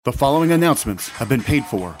The following announcements have been paid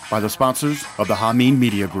for by the sponsors of the Hameen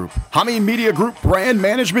Media Group. Hameen Media Group brand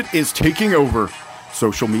management is taking over.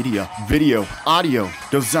 Social media, video, audio,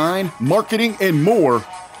 design, marketing, and more.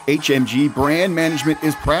 HMG Brand Management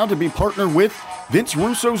is proud to be partnered with Vince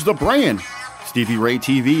Russo's The Brand, Stevie Ray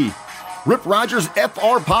TV, Rip Rogers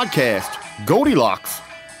FR Podcast, Goldilocks,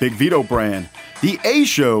 Big Vito Brand, The A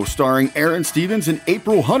Show starring Aaron Stevens and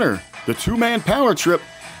April Hunter, The Two-Man Power Trip,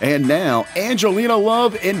 and now, Angelina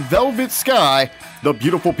Love and Velvet Sky, The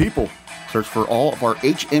Beautiful People. Search for all of our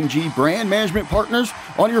HMG brand management partners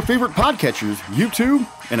on your favorite podcatchers, YouTube,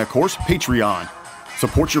 and of course, Patreon.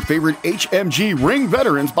 Support your favorite HMG ring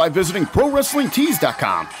veterans by visiting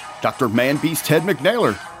ProWrestlingTees.com. Dr. Manbeast Ted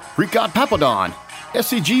McNaylor, Freak God Papadon,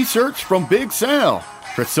 SCG Search from Big Sal,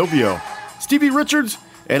 Chris Silvio, Stevie Richards,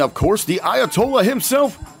 and of course, the Ayatollah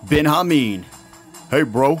himself, Ben Hameen. Hey,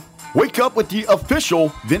 bro. Wake up with the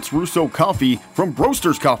official Vince Russo coffee from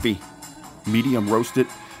Broasters Coffee. Medium roasted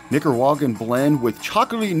Nicaraguan blend with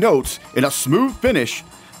chocolatey notes and a smooth finish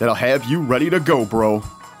that'll have you ready to go, bro.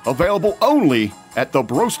 Available only at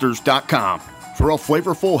thebroasters.com. For a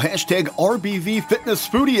flavorful hashtag RBV Fitness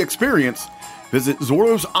Foodie experience, visit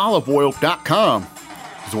ZordosOliveOil.com.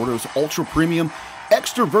 Zordos Ultra Premium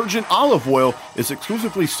Extra Virgin Olive Oil is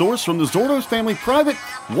exclusively sourced from the Zordos family private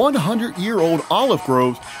 100-year-old olive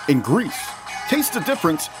groves in Greece. Taste the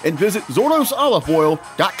difference and visit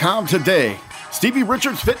ZordosOliveOil.com today.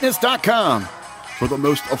 StevieRichardsFitness.com for the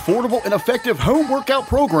most affordable and effective home workout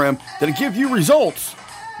program that'll give you results,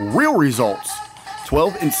 real results.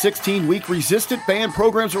 12 and 16-week resistant band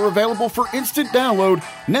programs are available for instant download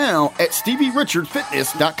now at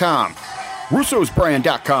StevieRichardsFitness.com.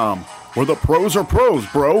 RussosBrand.com. Where the pros are pros,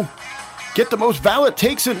 bro. Get the most valid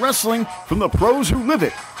takes in wrestling from the pros who live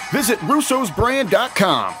it. Visit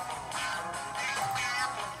RussosBrand.com.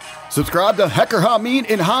 Subscribe to Hecker Hameen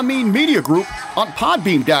and Hameen Media Group on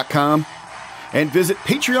Podbeam.com and visit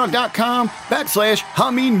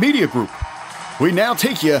Patreon.com/Hameen Media Group. We now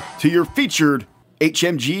take you to your featured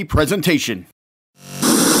HMG presentation.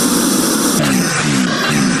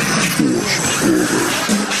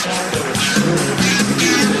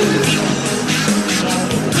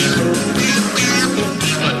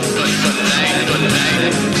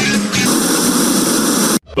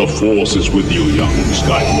 The Force is with you, young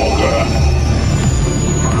Skywalker.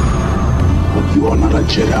 But you are not a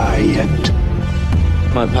Jedi yet.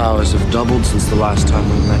 My powers have doubled since the last time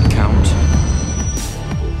we met, Count.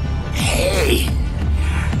 Pain,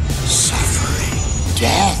 suffering,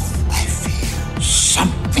 death, I fear.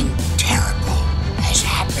 Something terrible has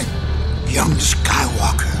happened. Young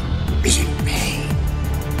Skywalker is in pain.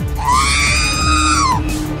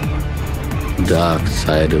 Dark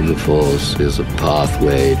side of the Force is a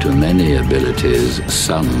pathway to many abilities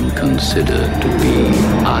some consider to be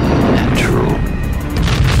unnatural.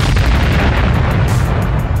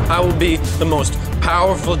 I will be the most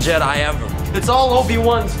powerful Jedi ever. It's all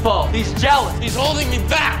Obi-Wan's fault. He's jealous. He's holding me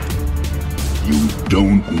back. You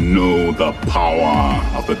don't know the power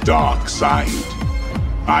of the dark side.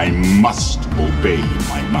 I must obey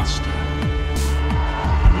my master.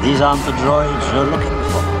 These aren't the droids you're looking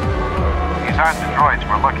for. These aren't the droids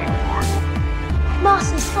we're looking for.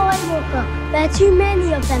 Master Skywalker, there are too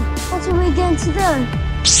many of them. What are we going to do?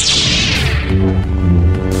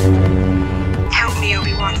 Help me,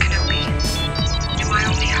 Obi-Wan Kenobi. You're my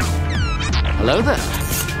only hope. Hello there.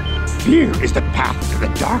 Fear is the path to the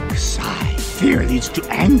dark side. Fear leads to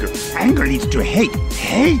anger. Anger leads to hate.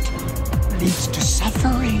 Hate leads to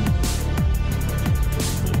suffering.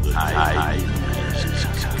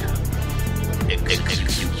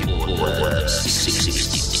 Order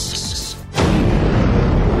 66.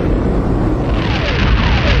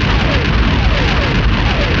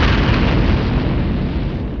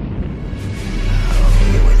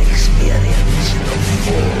 You will experience the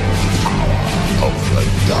full power of the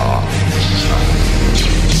dark side.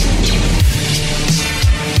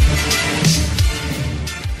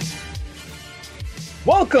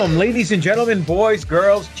 Welcome, ladies and gentlemen, boys,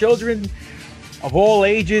 girls, children of all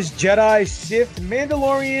ages, Jedi, Sith,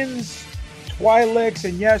 Mandalorians, Twi'leks,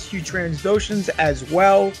 and yes, you Transdoshans as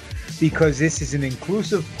well, because this is an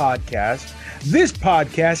inclusive podcast. This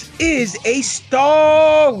podcast is a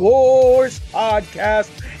Star Wars podcast,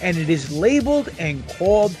 and it is labeled and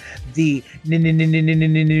called the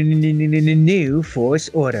New Force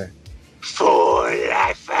Order. For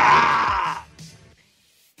life.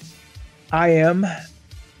 I am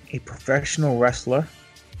a professional wrestler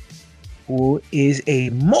who is a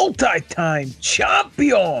multi-time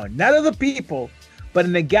champion, not of the people, but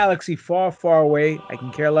in a galaxy far, far away. I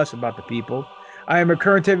can care less about the people. I am a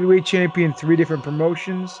current heavyweight champion in 3 different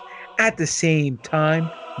promotions at the same time.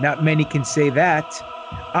 Not many can say that.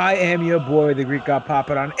 I am your boy, the Greek God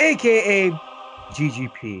Papadon, a.k.a.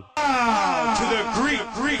 GGP. To the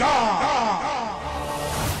Greek God.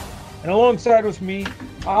 And alongside with me,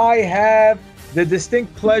 I have the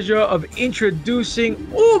distinct pleasure of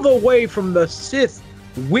introducing all the way from the Sith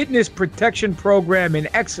Witness Protection Program in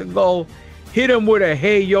Exegol. Hit him with a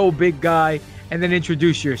hey yo big guy and then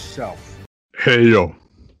introduce yourself. Hey yo.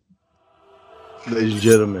 Ladies and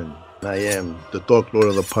gentlemen, I am the Dark Lord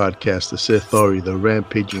of the podcast, the Sith Ori, the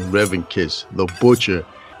Rampaging Reverend Kiss, the Butcher,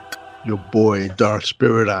 your boy Dark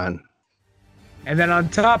Spiridon. And then on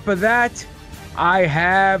top of that, I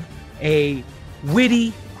have a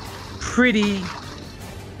witty, pretty,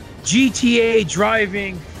 GTA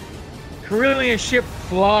driving, Carillion ship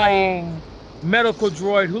flying, medical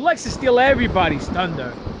droid who likes to steal everybody's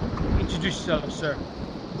thunder. Introduce yourself, sir.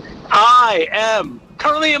 I am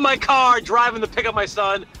currently in my car driving to pick up my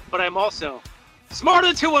son, but I'm also smarter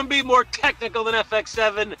than 2-1B, more technical than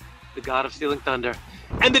FX7, the god of stealing thunder.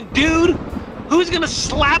 And the dude who's going to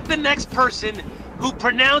slap the next person who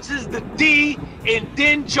pronounces the D in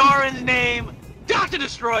Din Djarin's name, Dr.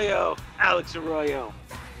 Destroyo, Alex Arroyo.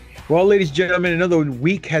 Well, ladies and gentlemen, another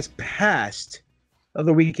week has passed.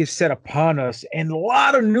 Another week is set upon us, and a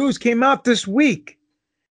lot of news came out this week.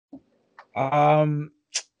 So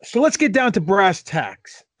let's get down to brass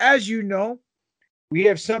tacks. As you know, we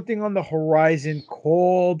have something on the horizon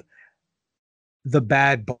called The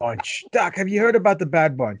Bad Bunch. Doc, have you heard about The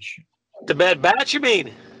Bad Bunch? The Bad Batch, you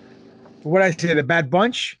mean? What did I say, The Bad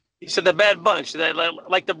Bunch? You said The Bad Bunch,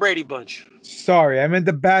 like the Brady Bunch. Sorry, I meant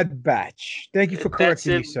The Bad Batch. Thank you for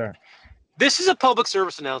correcting me, sir. This is a public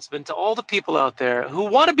service announcement to all the people out there who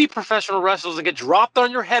want to be professional wrestlers and get dropped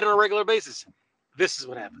on your head on a regular basis. This is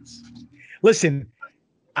what happens. Listen,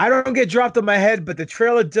 I don't get dropped on my head, but the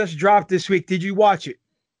trailer just dropped this week. Did you watch it?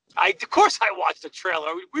 Of course I watched the trailer.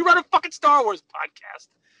 We run a fucking Star Wars podcast.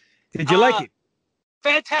 Did you like it?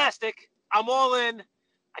 Fantastic. I'm all in.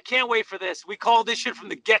 I can't wait for this. We called this shit from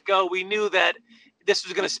the get-go. We knew that this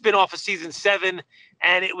was going to spin off of season 7,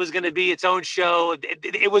 and it was going to be its own show.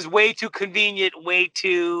 It was way too convenient, way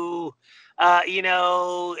too,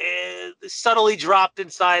 subtly dropped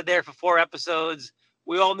inside there for 4 episodes.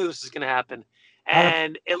 We all knew this was going to happen,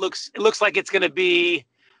 and it looks like it's going to be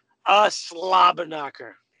a slobber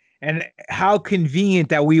knocker. And how convenient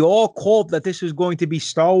that we all called that this was going to be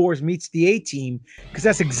Star Wars meets the A-Team, because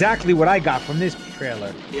that's exactly what I got from this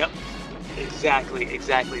trailer. Yep, exactly.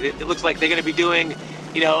 It looks like they're going to be doing,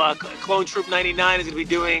 Clone Troop 99 is going to be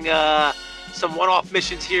doing some one-off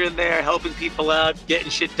missions here and there, helping people out,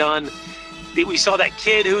 getting shit done. We saw that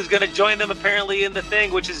kid who's going to join them apparently in the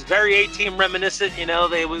thing, which is very A-Team reminiscent.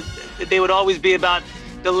 They would always be about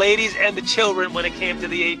the ladies and the children when it came to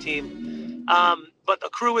the A-Team. But the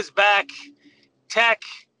crew is back. Tech,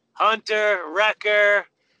 Hunter, Wrecker,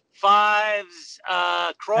 Fives,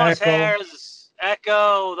 Crosshairs,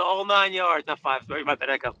 Echo, the whole 9 yards. Not Fives, sorry about that,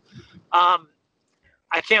 Echo.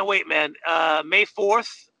 I can't wait, man. May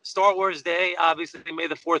 4th, Star Wars Day. Obviously, May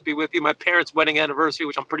the 4th be with you. My parents' wedding anniversary,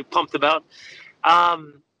 which I'm pretty pumped about.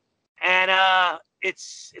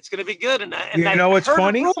 It's going to be good. And you know what's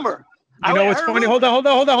funny? You know what's funny? Hold on.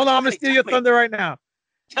 I'm going to steal your thunder right now.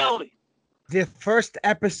 Tell me. The first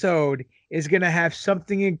episode is going to have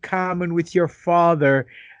something in common with your father.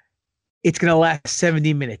 It's going to last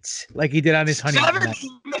 70 minutes, like he did on his honeymoon. 70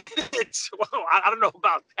 minutes? Whoa, I don't know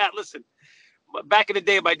about that. Listen, back in the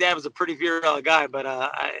day, my dad was a pretty virile guy, but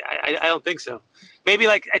I don't think so. Maybe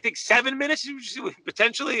I think 7 minutes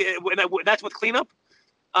potentially. That's with cleanup.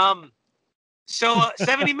 So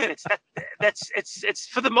 70 minutes. It's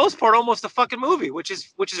for the most part almost a fucking movie, which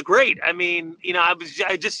is great. I mean, I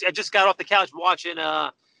just got off the couch watching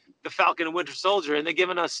the Falcon and Winter Soldier, and they're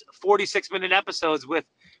giving us 46-minute episodes with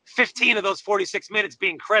 15 of those 46 minutes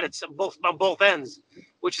being credits on both ends,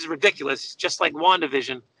 which is ridiculous, just like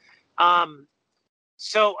WandaVision.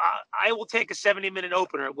 So I will take a 70-minute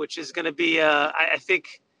opener, which is going to be, I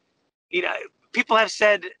think, people have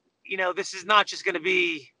said, this is not just going to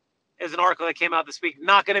be, as an article that came out this week,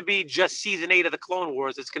 not going to be just season 8 of the Clone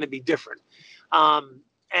Wars. It's going to be different. And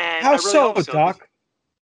how so, Doc?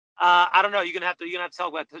 I don't know. You're gonna have to talk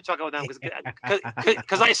about that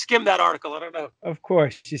because I skimmed that article. I don't know. Of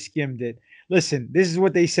course, you skimmed it. Listen, this is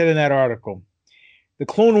what they said in that article. The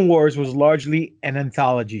Clone Wars was largely an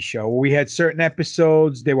anthology show where we had certain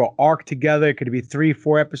episodes. They were arced together. It could be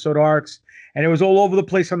 3-4 episode arcs, and it was all over the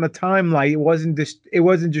place on the timeline. It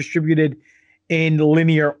wasn't distributed in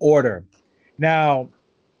linear order. Now,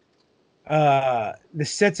 the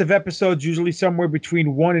sets of episodes usually somewhere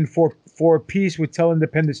between 1 and 4 for a piece would tell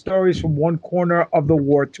independent stories from one corner of the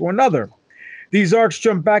war to another. These arcs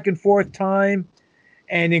jump back and forth time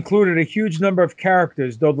and included a huge number of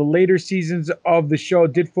characters, though the later seasons of the show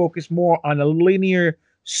did focus more on a linear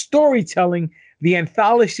storytelling. The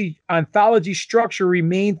anthology structure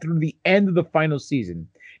remained through the end of the final season.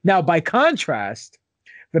 Now, by contrast,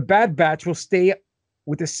 the Bad Batch will stay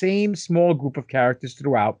with the same small group of characters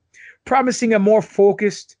throughout, promising a more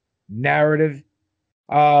focused narrative.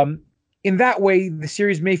 In that way, the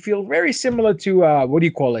series may feel very similar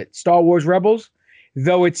to, Star Wars Rebels,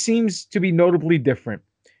 though it seems to be notably different.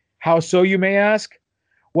 How so, you may ask?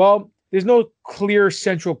 Well, there's no clear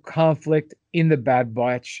central conflict in the Bad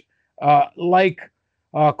Batch. Like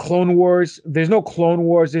Clone Wars, there's no Clone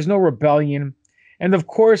Wars, there's no rebellion. And of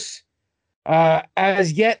course,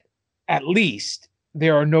 as yet, at least,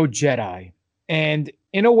 there are no Jedi. And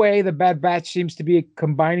in a way, the Bad Batch seems to be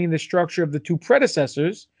combining the structure of the two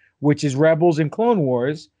predecessors, which is Rebels and Clone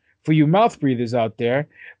Wars, for you mouth breathers out there,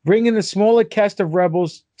 bringing the smaller cast of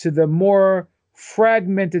Rebels to the more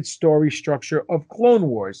fragmented story structure of Clone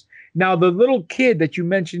Wars. Now, the little kid that you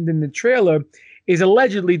mentioned in the trailer is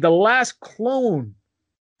allegedly the last clone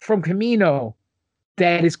from Kamino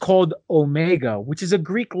that is called Omega, which is a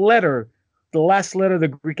Greek letter, the last letter of the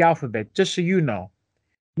Greek alphabet, just so you know.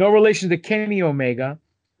 No relation to Kenny Omega,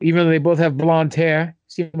 even though they both have blonde hair,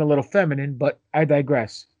 seem a little feminine, but I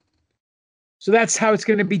digress. So that's how it's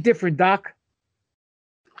going to be different, Doc.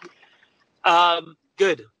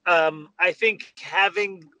 Good. I think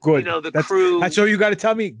having the crew. That's all you got to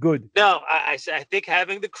tell me. Good. No, I think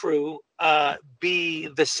having the crew be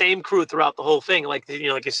the same crew throughout the whole thing, like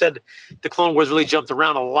you said, the Clone Wars really jumped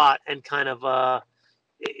around a lot, and kind of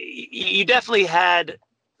you definitely had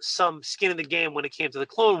some skin in the game when it came to the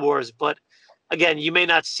Clone Wars, but again, you may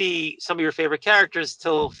not see some of your favorite characters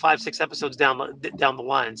till 5-6 episodes down the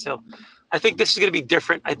line. So I think this is going to be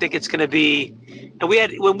different. I think it's going to be, and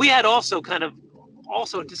we had also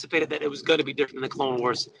anticipated that it was going to be different than the Clone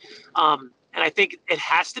Wars. And I think it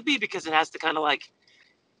has to be, because it has to kind of like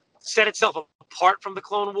set itself apart from the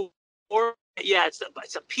Clone War. Yeah,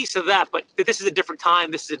 it's a piece of that, but this is a different time.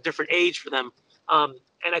 This is a different age for them.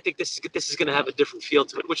 And I think this is going to have a different feel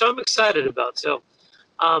to it, which I'm excited about. So,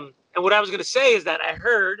 and what I was going to say is that I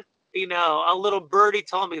heard, a little birdie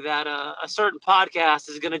told me that a certain podcast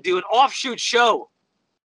is going to do an offshoot show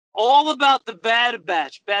all about the Bad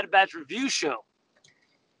Batch review show.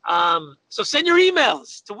 So send your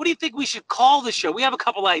emails to what do you think we should call the show? We have a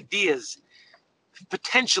couple ideas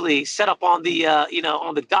potentially set up on the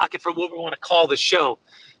on the docket for what we want to call the show.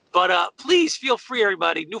 But please feel free,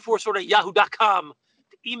 everybody, newforceorder@yahoo.com,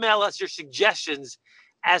 to email us your suggestions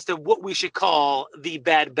as to what we should call the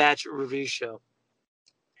Bad Batch review show.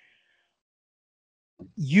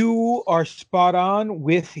 You are spot on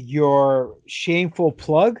with your shameful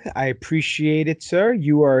plug. I appreciate it, sir.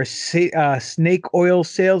 You are a snake oil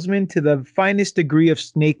salesman to the finest degree of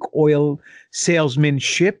snake oil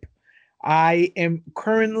salesmanship. I am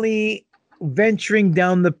currently venturing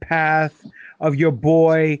down the path of your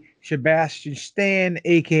boy, Sebastian Stan,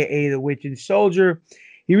 a.k.a. the Witch and Soldier.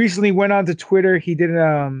 He recently went on to Twitter. He did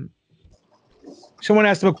someone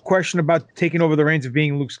asked him a question about taking over the reins of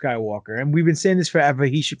being Luke Skywalker. And we've been saying this forever.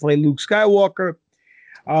 He should play Luke Skywalker.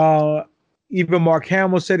 Even Mark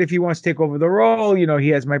Hamill said if he wants to take over the role, he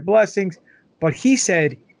has my blessings. But he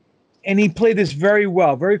said, and he played this very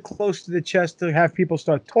well, very close to the chest to have people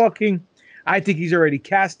start talking. I think he's already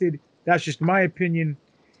casted. That's just my opinion.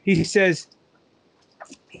 He says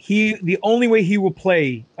the only way he will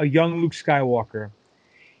play a young Luke Skywalker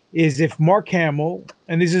is if Mark Hamill,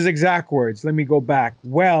 and this is exact words, let me go back.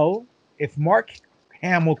 Well, if Mark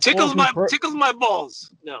Hamill tickles my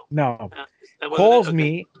balls. No. Calls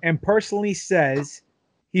me and personally says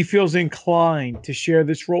he feels inclined to share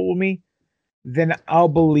this role with me, then I'll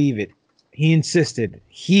believe it. He insisted.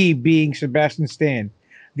 He being Sebastian Stan.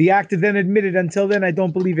 The actor then admitted, until then, I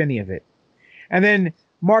don't believe any of it. And then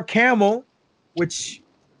Mark Hamill, which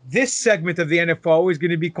this segment of the NFO is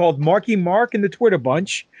going to be called Marky Mark and the Twitter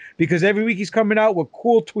Bunch, because every week he's coming out with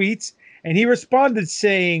cool tweets. And he responded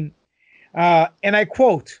saying, and I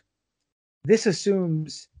quote, "This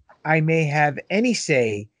assumes I may have any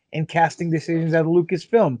say in casting decisions at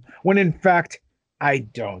Lucasfilm, when in fact, I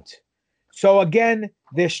don't." So again,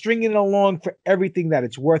 they're stringing it along for everything that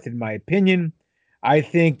it's worth, in my opinion. I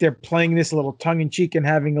think they're playing this a little tongue-in-cheek and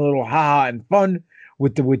having a little ha-ha and fun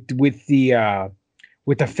with the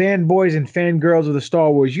fanboys and fangirls of the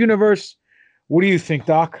Star Wars universe. What do you think,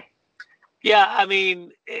 Doc? Yeah, I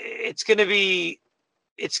mean, it's gonna be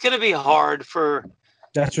hard for.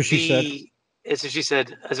 That's what she said. That's what she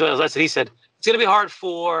said, as well as that's what he said. It's gonna be hard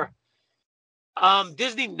for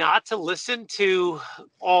Disney not to listen to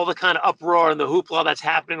all the kind of uproar and the hoopla that's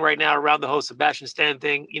happening right now around the whole Sebastian Stan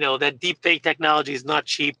thing. You know, that deep fake technology is not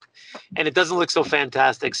cheap, and it doesn't look so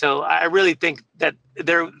fantastic. So I really think that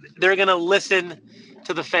they're gonna listen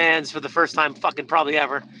to the fans for the first time, fucking probably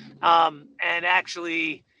ever, and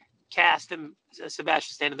actually cast him,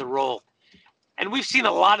 Sebastian Stan, in the role. And we've seen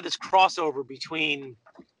a lot of this crossover between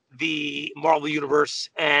the Marvel Universe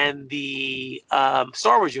and the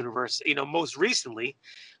Star Wars universe. You know, most recently,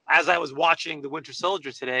 as I was watching The Winter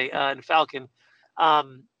Soldier today in Falcon,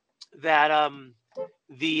 the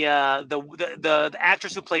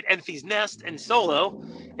actress who played Enfys Nest in Solo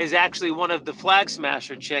is actually one of the Flag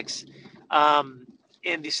Smasher chicks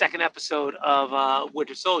in the second episode of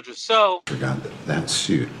Winter Soldier. So forgot that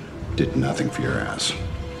suit did nothing for your ass.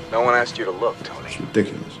 No one asked you to look, Tony. It's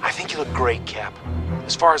ridiculous. I think you look great, Cap.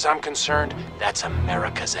 As far as I'm concerned, that's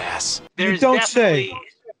America's ass. You don't say.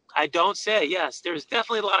 I don't say, yes. There's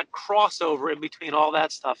definitely a lot of crossover in between all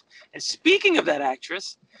that stuff. And speaking of that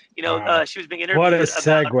actress, you know, she was being interviewed. What a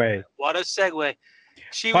segue. What a segue.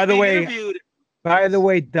 She By was the being way, interviewed. By the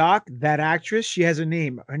way, Doc, that actress, she has a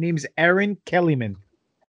name. Her name's Erin Kellyman.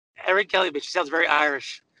 Erin Kellyman. She sounds very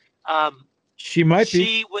Irish. She might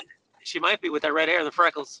be. She might be with that red hair and the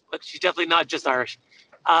freckles, but she's definitely not just Irish.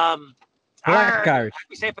 Black Irish.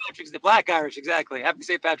 Happy St. Patrick's Day. Black Irish, exactly. Happy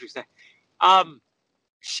St. Patrick's Day.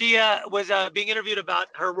 She was being interviewed about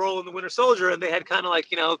her role in The Winter Soldier, and they had kind of like,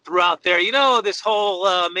 you know, throughout there, you know, this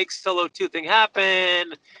whole Make Solo 2 thing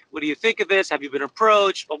happen. What do you think of this? Have you been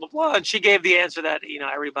approached? Blah, blah, blah. And she gave the answer that, you know,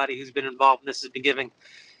 everybody who's been involved in this has been giving.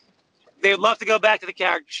 They would love to go back to the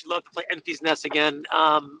character. She'd love to play Enfys Nest again.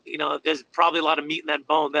 You know, there's probably a lot of meat in that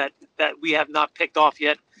bone that we have not picked off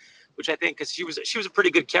yet, which I think because she was a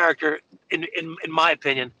pretty good character in my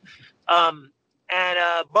opinion.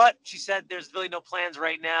 But she said there's really no plans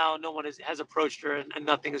right now. No one has approached her, and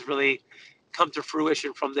nothing has really come to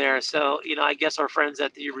fruition from there. So, you know, I guess our friends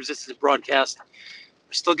at the Resistance broadcast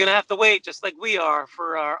are still gonna have to wait, just like we are,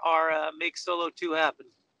 for our Make Solo 2 happen.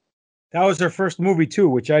 That was her first movie too,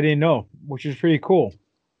 which I didn't know, which is pretty cool.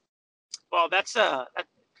 Well, that's how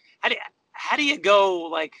do you go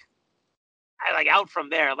like out from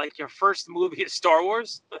there? Like your first movie is Star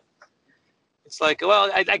Wars. It's like,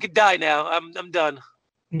 well, I could die now. I'm done.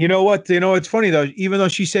 You know what? You know it's funny though. Even though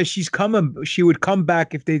she says she's coming, she would come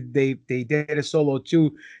back if they did a Solo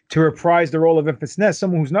 2 to reprise the role of Enfys Nest.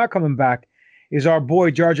 Someone who's not coming back is our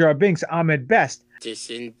boy Jar Jar Binks, Ahmed Best.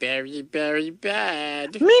 This is very, very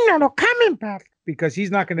bad. Me not coming back because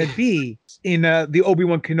he's not going to be in the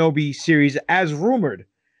Obi-Wan Kenobi series as rumored.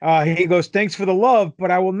 He goes, thanks for the love,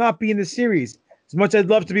 but I will not be in the series. As much as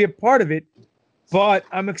I'd love to be a part of it, but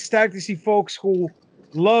I'm ecstatic to see folks who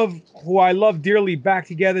I love dearly back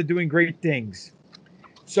together doing great things.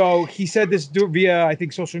 So he said this via, I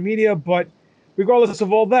think, social media, but regardless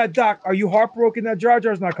of all that, Doc, are you heartbroken that Jar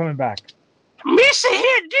Jar's not coming back? Misa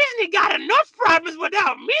here, Disney got enough problems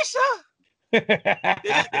without Misa.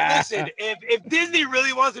 Listen, if Disney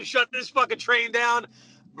really wants to shut this fucking train down,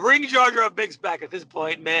 bring Jar Jar Binks back at this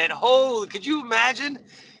point, man. Holy, could you imagine?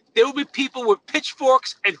 There would be people with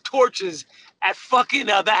pitchforks and torches at fucking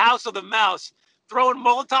the House of the Mouse throwing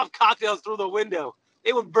Molotov cocktails through the window.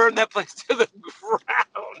 They would burn that place to the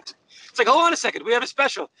ground. It's like, hold on a second. We have a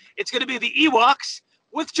special. It's going to be the Ewoks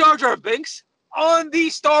with Jar Jar Binks on the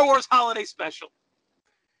Star Wars Holiday Special.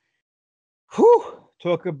 Whew.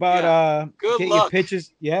 Talk about good get luck. Your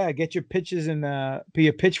pitches. Yeah, get your pitches and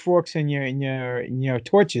your pitchforks and your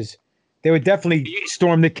torches. They would definitely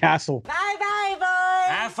storm the castle. Bye bye,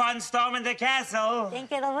 boys. Have fun storming the castle.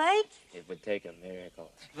 Think it'll work? It would take a miracle.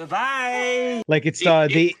 Bye. Like it's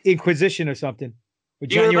the Inquisition or something. With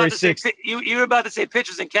January 6th. You were about to say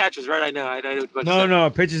pitchers and catchers, right? I know. No,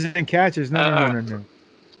 pitches and catches. No.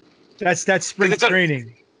 That's spring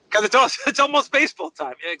training. Because it's almost baseball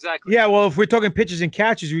time. Yeah, exactly. Yeah, well, if we're talking pitches and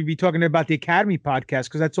catches, we'd be talking about the Academy podcast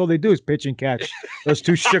because that's all they do is pitch and catch. Those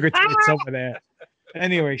two sugar tits over there.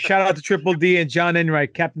 Anyway, shout out to Triple D and John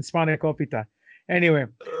Enright, Captain Spana Copita. Anyway,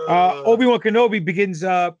 Obi-Wan Kenobi begins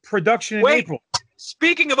production in April.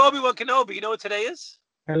 Speaking of Obi-Wan Kenobi, you know what today is?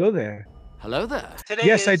 Hello there. Hello there. Today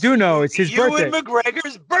yes, I do know. It's his birthday. Ewan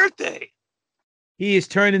McGregor's birthday. He is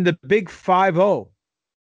turning the big 50.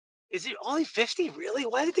 Is he only 50? Really?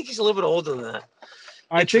 Why do you think he's a little bit older than that?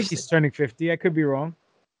 I think he's turning 50. I could be wrong.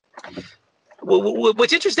 Well,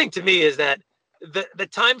 what's interesting to me is that the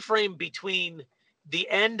time frame between the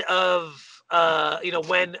end of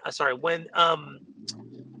when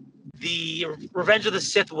the Revenge of the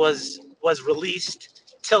Sith was released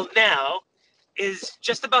till now is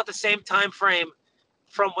just about the same time frame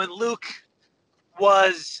from when Luke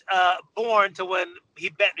was born to when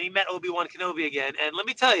he met Obi-Wan Kenobi again. And let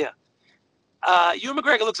me tell you, Ewan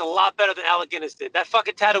McGregor looks a lot better than Alec Guinness did. That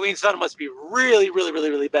fucking Tatooine sun must be really, really, really,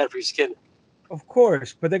 really bad for your skin. Of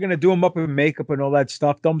course, but they're gonna do him up in makeup and all that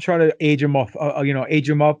stuff. Don't try to age him off. Age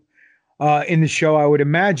him up in the show. I would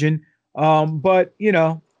imagine. But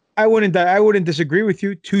I wouldn't disagree with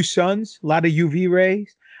you. 2 suns, a lot of UV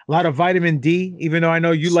rays, a lot of vitamin D. Even though I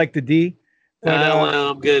know you like the D. But,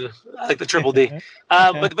 I'm good. I like the triple D.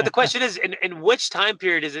 But the question is, in which time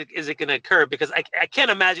period is it going to occur? Because I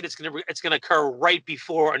can't imagine it's going to occur right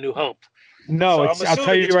before A New Hope. No, so I'll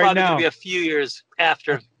tell you right now. It's probably going to be a few years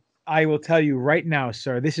after. I will tell you right now,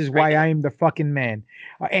 sir. This is why I am the fucking man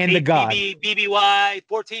and the god. BBY,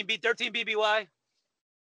 14B, 13 BBY.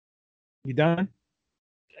 You done?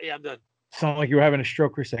 Yeah, I'm done. Sound like you were having a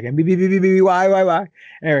stroke for a second. BBY.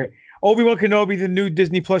 All right. Obi-Wan Kenobi, the new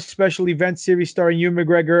Disney Plus special event series starring Ewan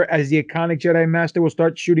McGregor as the iconic Jedi Master, will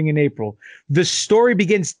start shooting in April. The story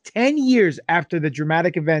begins 10 years after the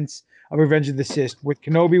dramatic events of Revenge of the Sith, where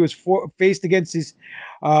Kenobi was faced against his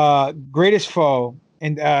greatest foe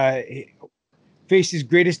and faced his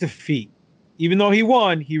greatest defeat. Even though he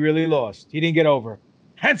won, he really lost. He didn't get over.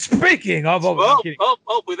 And speaking of...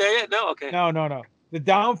 we're there yet? No? Okay. No. The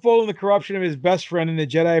downfall and the corruption of his best friend and the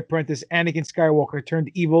Jedi apprentice, Anakin Skywalker, turned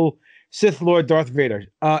evil Sith Lord Darth Vader.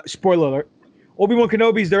 Spoiler alert. Obi-Wan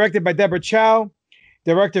Kenobi is directed by Deborah Chow,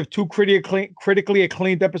 director of 2 critically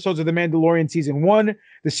acclaimed episodes of The Mandalorian Season 1.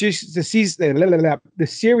 The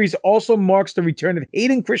series also marks the return of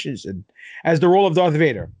Hayden Christensen as the role of Darth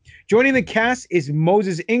Vader. Joining the cast is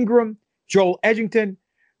Moses Ingram, Joel Edgerton,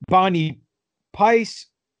 Bonnie Pice,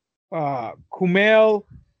 Kumail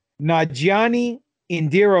Nanjiani,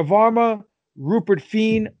 Indira Varma, Rupert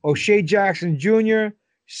Fiennes, O'Shea Jackson Jr.,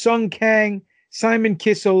 Sung Kang, Simon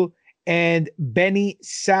Kissel, and Benny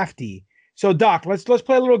Safdie. So, Doc, let's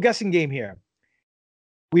play a little guessing game here.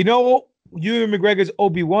 We know Ewan McGregor's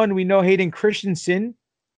Obi-Wan. We know Hayden Christensen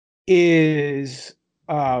is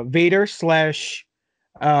Vader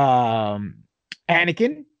 / Anakin.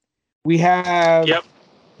 We have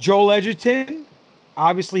Joel Edgerton.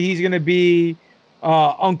 Obviously, he's going to be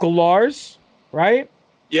Uncle Lars, right?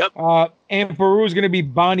 Yep. And Peru is going to be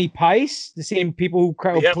Bonnie Pice, the same people who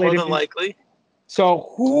played more than likely.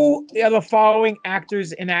 So who are the following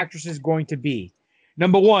actors and actresses going to be?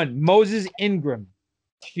 Number 1, Moses Ingram.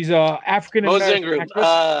 She's a African American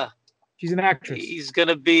actress. She's an actress. He's going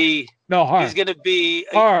to be... No, her. He's going to be...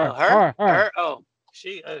 Her. Oh,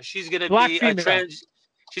 she's going to Black be female.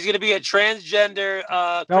 She's going to be a transgender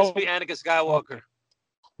crispy Anakin Skywalker.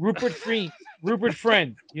 Rupert Friend.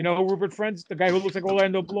 You know Rupert Friend's the guy who looks like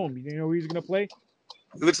Orlando Bloom. You know who he's gonna play?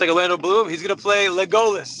 He looks like Orlando Bloom. He's gonna play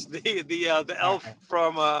Legolas, the elf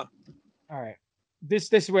from. All right, this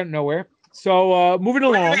went nowhere. So moving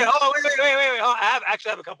along. Wait! I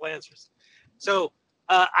have a couple answers. So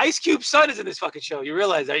Ice Cube's son is in this fucking show. You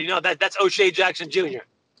realize that? You know that's O'Shea Jackson Jr.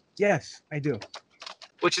 Yes, I do.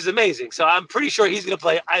 Which is amazing. So I'm pretty sure he's gonna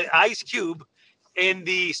play Ice Cube in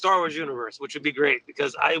the Star Wars universe, which would be great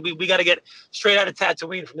because we got to get straight out of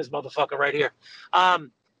Tatooine from this motherfucker right here.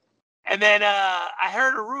 And then I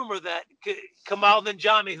heard a rumor that Kamal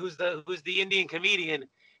Nanjiani, who's the Indian comedian,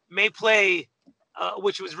 may play,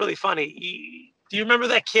 which was really funny. Do you remember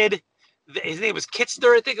that kid? His name was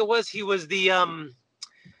Kitster, I think it was. He was the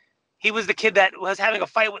kid that was having a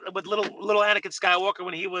fight with little Anakin Skywalker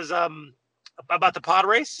when he was about the pod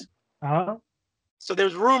race. So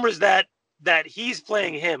there's rumors that he's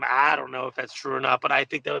playing him. I don't know if that's true or not, but I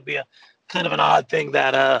think that would be a kind of an odd thing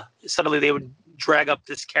that suddenly they would drag up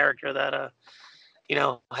this character that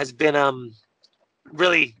has been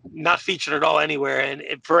really not featured at all anywhere and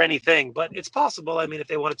for anything. But it's possible. I mean, if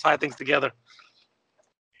they want to tie things together.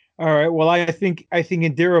 All right. Well, I think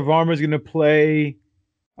Indira Varma is going to play.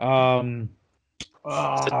 No,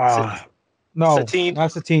 Satine.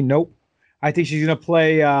 Not Satine. Nope. I think she's going to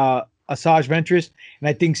play Asajj Ventress, and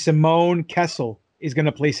I think Simone Kessel is going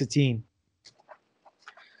to play Satine.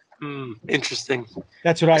 Interesting.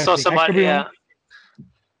 That's what I saw think. somebody.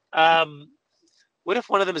 What if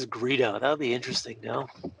one of them is Greedo? That would be interesting. No.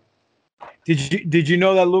 Did you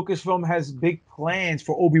know that Lucasfilm has big plans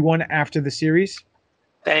for Obi-Wan after the series?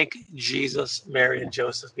 Thank Jesus, Mary, and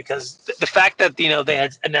Joseph, because the fact that they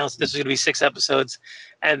had announced this was going to be 6 episodes,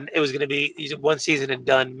 and it was going to be one season and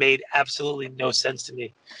done made absolutely no sense to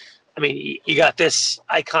me. I mean, you got this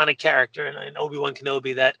iconic character in Obi-Wan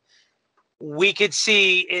Kenobi that we could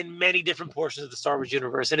see in many different portions of the Star Wars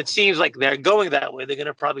universe, and it seems like they're going that way. They're going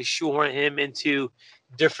to probably shoehorn him into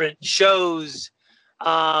different shows.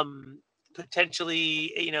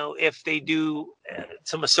 potentially, if they do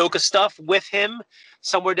some Ahsoka stuff with him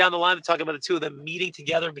somewhere down the line, they're talking about the two of them meeting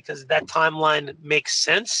together because that timeline makes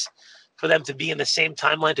sense for them to be in the same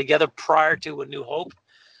timeline together prior to A New Hope.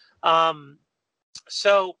 I'm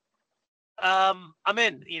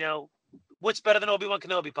in. What's better than Obi-Wan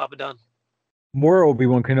Kenobi, Papa Don? More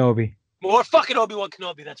Obi-Wan Kenobi. More fucking Obi-Wan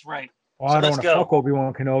Kenobi. That's right. Well, So I don't let's want to go. fuck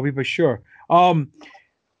Obi-Wan Kenobi, but sure.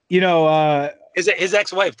 His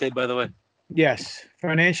ex-wife did, by the way. Yes,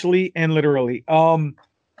 financially and literally.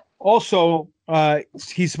 Also,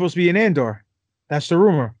 he's supposed to be in Andor. That's the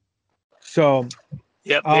rumor. So,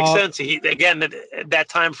 Yep, makes sense. That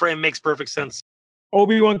time frame makes perfect sense.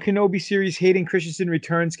 Obi-Wan Kenobi series Hayden Christensen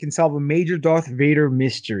returns can solve a major Darth Vader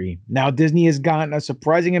mystery. Now, Disney has gotten a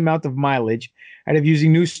surprising amount of mileage out of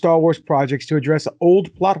using new Star Wars projects to address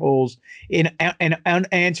old plot holes and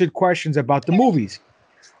unanswered questions about the movies.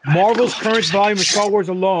 Marvel's current volume of Star Wars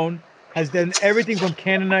alone has done everything from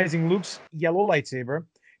canonizing Luke's yellow lightsaber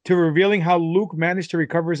to revealing how Luke managed to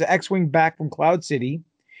recover his X-Wing back from Cloud City.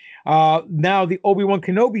 Now, the Obi-Wan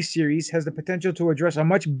Kenobi series has the potential to address a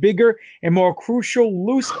much bigger and more crucial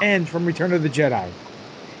loose end from Return of the Jedi.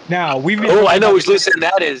 Now, I know which loose end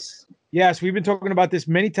that is. Yes, we've been talking about this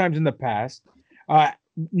many times in the past.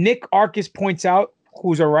 Nick Arcus points out,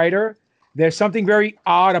 who's a writer, there's something very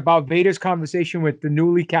odd about Vader's conversation with the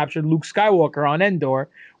newly captured Luke Skywalker on Endor,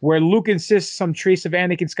 where Luke insists some trace of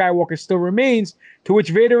Anakin Skywalker still remains, to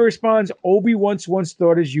which Vader responds, Obi-Wan once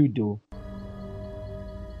thought as you do.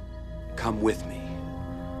 Come with me.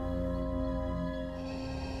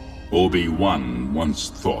 Obi-Wan once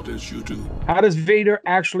thought as you do. How does Vader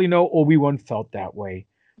actually know Obi-Wan felt that way?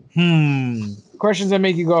 Questions that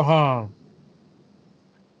make you go, huh?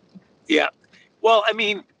 Yeah. Well, I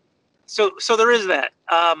mean, so there is that.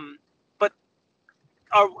 But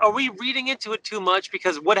are we reading into it too much?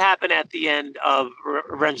 Because what happened at the end of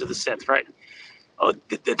Revenge of the Sith, right? Oh,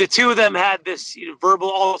 the two of them had this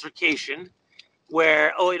verbal altercation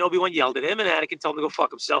where Obi-Wan yelled at him and Anakin told him to go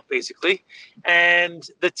fuck himself, basically. And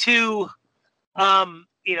the two,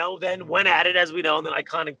 then went at it, as we know, in the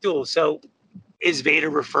iconic duel. So is Vader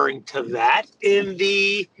referring to that in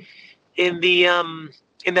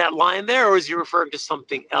that line there, or is he referring to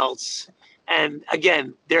something else? And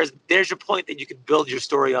again, there's your point that you could build your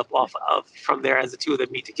story up off of from there as the two of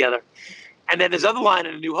them meet together. And then there's other line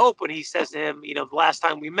in A New Hope when he says to him, the last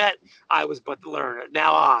time we met, I was but the learner.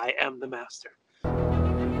 Now I am the master.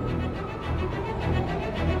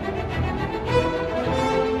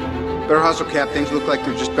 Better hustle, Cap. Things look like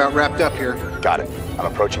they're just about wrapped up here. Got it. I'm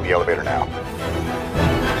approaching the elevator now.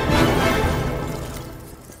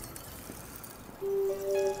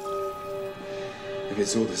 If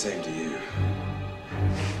it's all the same to you,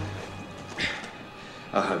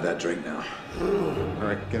 I'll have that drink now. All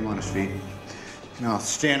right, get him on his feet. And I'll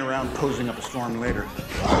stand around posing up a storm later.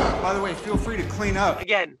 By the way, feel free to clean up.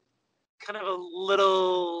 Again, kind of a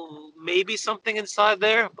little, maybe something inside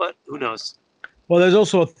there, but who knows? Well, there's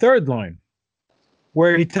also a third line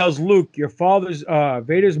where he tells Luke, your father's,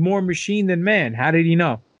 Vader's more machine than man. How did he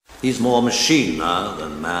know? He's more machine now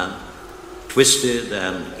than man, twisted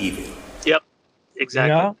and evil. Yep,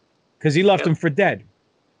 exactly. Because he left him for dead.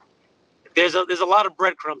 There's a lot of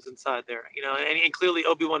breadcrumbs inside there, and clearly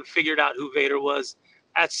Obi-Wan figured out who Vader was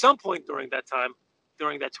at some point during that time,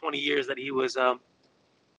 during that 20 years that he was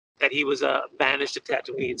banished to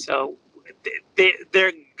Tatooine. So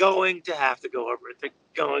they're going to have to go over it. They're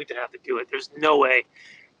going to have to do it. There's no way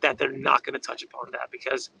that they're not going to touch upon that,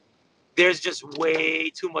 because there's just way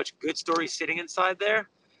too much good story sitting inside there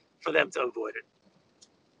for them to avoid it.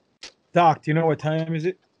 Doc, do you know what time is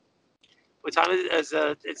it? What time is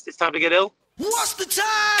it? It's time to get ill? What's the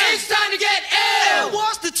time? It's time to get ill.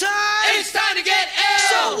 What's the time? It's time to get ill.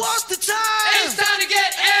 So what's the time? It's time to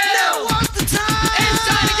get ill. Now what's the time? It's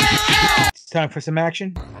time to get ill. It's time for some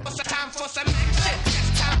action. What's the time for some action?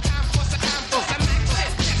 It's time for some action.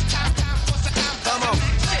 It's time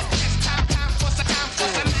for some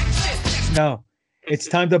action. No, it's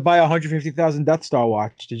time to buy a $150,000 Death Star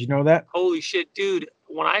watch. Did you know that? Holy shit, dude.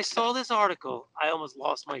 When I saw this article, I almost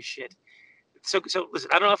lost my shit. So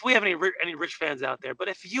listen, I don't know if we have any rich fans out there, but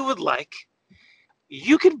if you would like,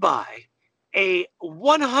 you could buy a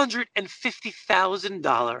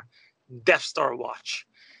 $150,000 Death Star watch.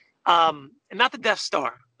 And not the Death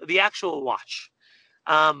Star, the actual watch,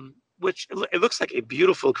 which it looks like a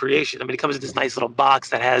beautiful creation. I mean, it comes in this nice little box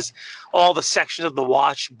that has all the sections of the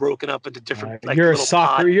watch broken up into different. You're a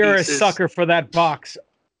sucker. You're a sucker for that box.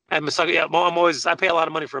 I'm a sucker. Yeah, I pay a lot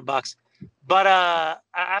of money for a box, but I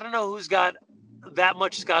don't know who's got that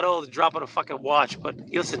much Scott O to drop on a fucking watch. But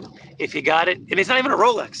listen, if you got it, and it's not even a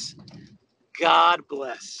Rolex, God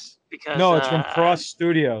bless. Because No, it's from Cross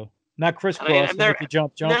Studio, not Chris Cross. I've never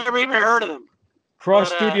even heard of them.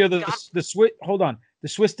 Cross Studio, the Swiss. Hold on, the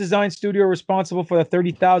Swiss design studio responsible for the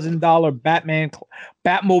 $30,000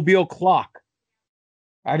 Batmobile clock.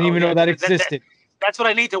 I didn't even know that existed. That's what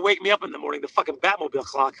I need to wake me up in the morning. The fucking Batmobile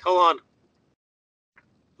clock. Hold on.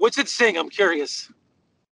 What's it sing? I'm curious.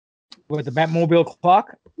 What, the Batmobile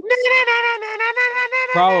clock?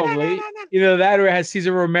 Probably. Either that or it has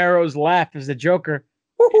Cesar Romero's laugh as the Joker.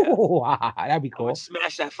 Yeah. That'd be cool. I would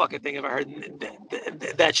smash that fucking thing if I heard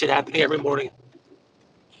that shit happening every morning.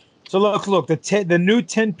 So look. The new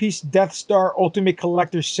 10-piece Death Star Ultimate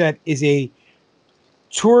Collector set is a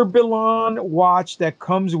tourbillon watch that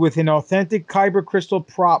comes with an authentic kyber crystal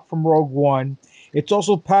prop from Rogue One. It's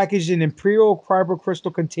also packaged in an Imperial kyber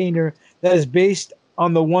crystal container that is based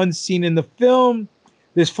on the one seen in the film.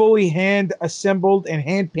 This fully hand-assembled and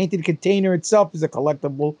hand-painted container itself is a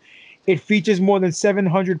collectible. It features more than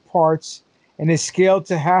 700 parts and is scaled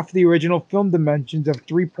to half the original film dimensions of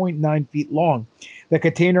 3.9 feet long. The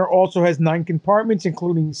container also has 9 compartments,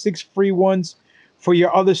 including 6 free ones for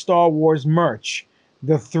your other Star Wars merch.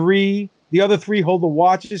 The other 3 hold the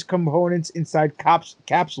watch's components inside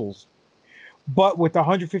capsules. But with the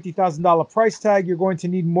 $150,000 price tag, you're going to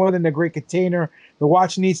need more than a great container. The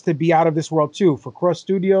watch needs to be out of this world too. For Cross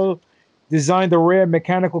Studio designed a rare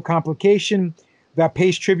mechanical complication that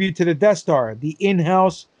pays tribute to the Death Star. The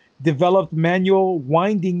in-house developed manual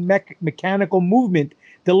winding mechanical movement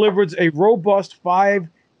delivers a robust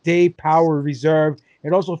 5-day power reserve.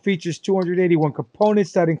 It also features 281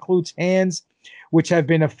 components that includes hands, which have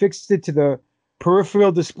been affixed to the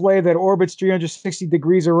peripheral display that orbits 360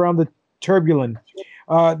 degrees around the turbulent.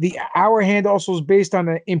 The hour hand also is based on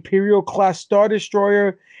an Imperial class Star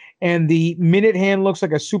Destroyer, and the minute hand looks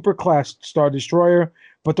like a super class Star Destroyer.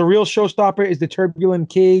 But the real showstopper is the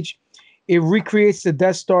turbulent cage. It recreates the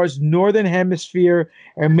Death Star's northern hemisphere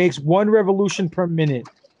and makes 1 revolution per minute.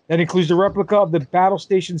 That includes the replica of the battle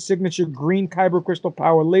station's signature green kyber crystal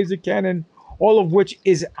power laser cannon, all of which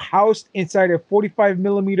is housed inside a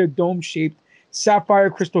 45mm dome-shaped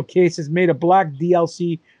sapphire crystal case that's made of black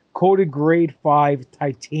DLC coated grade 5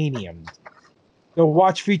 titanium. The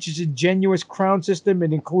watch features a genuine crown system.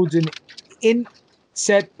 It includes an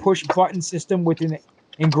in-set push button system with an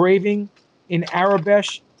engraving in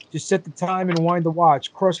Arabesh to set the time and wind the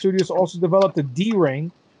watch. Cross Studios also developed a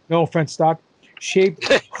D-ring, no offense, Doc,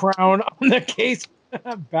 shaped crown on the case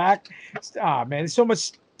back. Man, there's so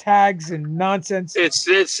much tags and nonsense.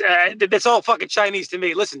 It's all fucking Chinese to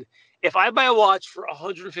me. Listen, if I buy a watch for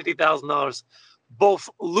 $150,000, both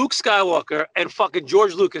Luke Skywalker and fucking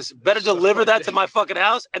George Lucas better deliver that to my fucking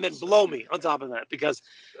house and then blow me on top of that, because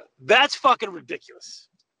that's fucking ridiculous.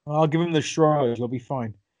 I'll give him the straws. You'll be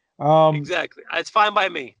fine. Exactly. It's fine by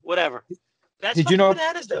me. Whatever. That's did you know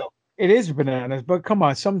bananas, though. It is bananas, but come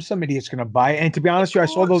on, some idiot's gonna buy it. And to be honest with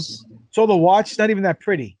you, I saw the watch. It's not even that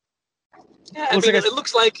pretty. Yeah, it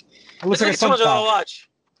looks like a $200 watch.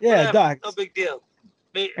 Yeah, Doc. No big deal.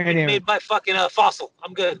 Made by fucking Fossil.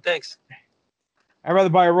 I'm good, thanks. I'd rather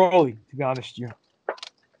buy a Rollie, to be honest with you.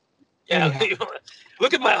 Yeah,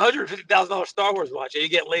 look at my $150,000 Star Wars watch. Yeah, you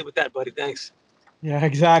get laid with that, buddy. Thanks. Yeah,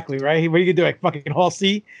 exactly, right? What are you gonna do? Like fucking Hall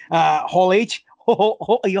C? Hall H?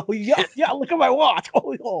 Yeah, look at my watch.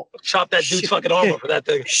 Chop that dude's fucking arm for that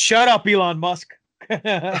thing. Shut up, Elon Musk.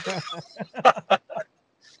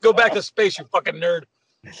 Go back to space, you fucking nerd.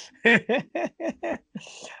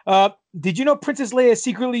 Did you know Princess Leia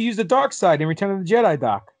secretly used the dark side in Return of the Jedi,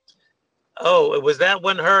 Doc? Oh, was that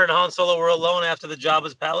when her and Han Solo were alone after the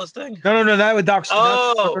Jabba's palace thing? No, that was dark side.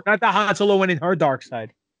 Oh, not the Han Solo went in her dark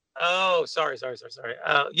side. Oh, sorry.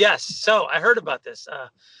 Yes, so I heard about this.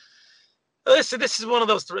 Listen, this is one of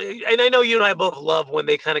those three, and I know you and I both love when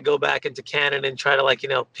they kind of go back into canon and try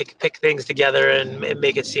to pick things together and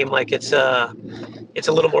make it seem like it's a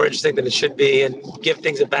little more interesting than it should be and give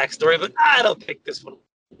things a backstory. But I don't think this one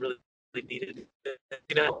really needed.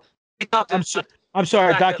 I'm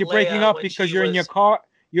sorry, Doc. You're breaking up because you're in your car.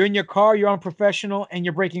 You're in your car. You're unprofessional, and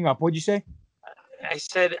you're breaking up. What'd you say? I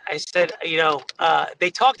said. They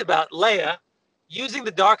talked about Leia using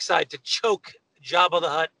the dark side to choke Jabba the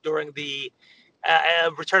Hutt during the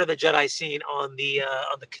Return of the Jedi scene on the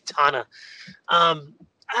katana.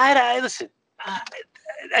 Listen.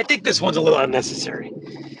 I think this one's a little unnecessary.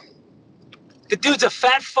 The dude's a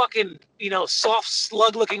fat fucking, soft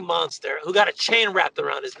slug-looking monster who got a chain wrapped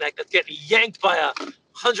around his neck that's getting yanked by a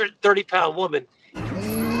 130-pound woman.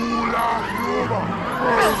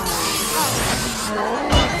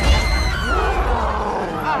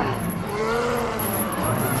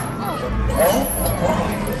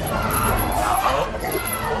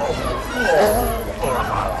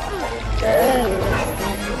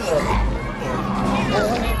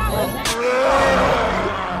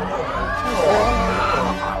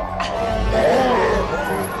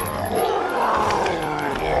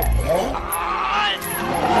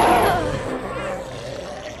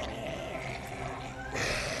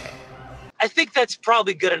 that's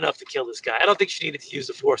probably good enough to kill this guy. I don't think she needed to use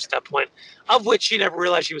the Force at that point, of which she never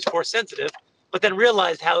realized she was Force sensitive, but then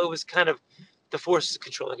realized how it was kind of the Force is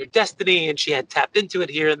controlling her destiny, and she had tapped into it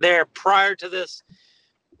here and there prior to this.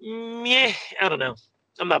 Yeah, I don't know.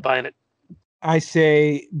 I'm not buying it. I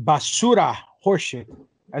say basura, horseshit,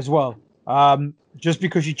 as well. Just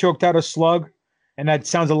because she choked out a slug, and that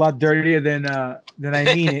sounds a lot dirtier than I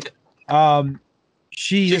mean it.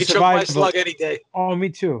 She's She a can choke my survivalist. slug any day. Oh, me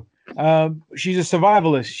too. She's a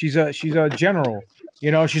survivalist. She's a general.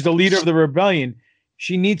 You know, she's the leader of the rebellion.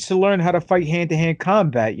 She needs to learn how to fight hand-to-hand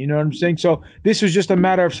combat. You know what I'm saying? So this was just a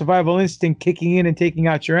matter of survival instinct kicking in and taking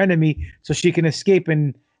out your enemy so she can escape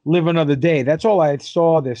and live another day. That's all I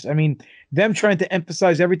saw this. I mean, them trying to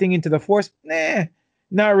emphasize everything into the Force,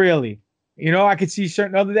 not really. You know, I could see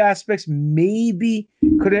certain other aspects maybe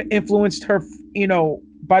could have influenced her, you know,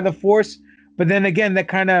 by the Force. But then again, that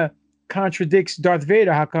kind of contradicts Darth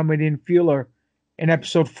Vader. How come we didn't feel her in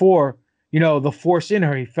Episode 4? You know, the Force in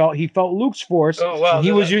her. He felt Luke's Force. Oh wow, and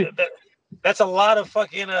he was that's a lot of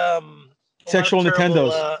fucking sexual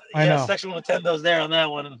Nintendos. I know. Sexual Nintendos there on that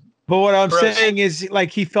one. But what I'm Gross. saying is,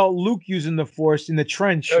 like, he felt Luke using the Force in the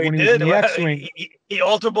trench when he was in the X-wing. He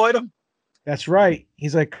alter boyed him. That's right.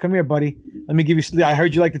 He's like, "Come here, buddy. Let me give you. I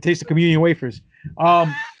heard you like the taste of communion wafers."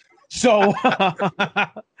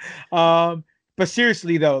 But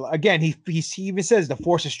seriously though, again, he even says the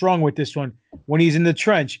Force is strong with this one. When he's in the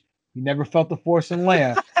trench, he never felt the Force in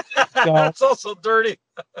Leia. So, That's also dirty.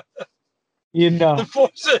 You know, the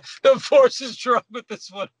Force is strong with this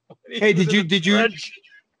one. Hey, did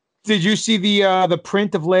you see the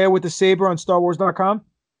print of Leia with the saber on StarWars.com?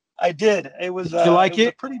 I did. It was. Did you like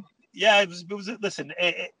it? Yeah, it was. Listen,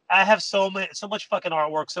 I have so much fucking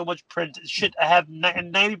artwork, so much print shit. I have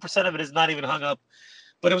 90% of it is not even hung up,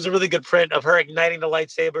 but it was a really good print of her igniting the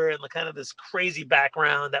lightsaber and the kind of this crazy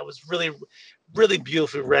background that was really, really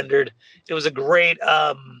beautifully rendered. It was a great.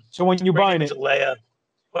 So when you buying it, Leia.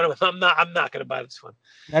 I'm not gonna buy this one.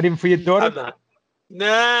 Not even for your daughter? I'm not.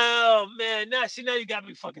 No, man. No, see, now you got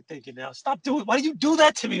me fucking thinking now. Stop doing. Why do you do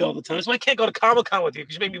that to me all the time? That's why I can't go to Comic-Con with you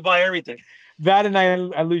because you make me buy everything. That and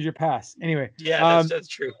I lose your pass. Anyway. Yeah, that's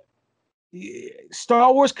true.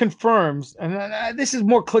 Star Wars confirms, and this is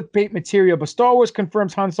more clickbait material, but Star Wars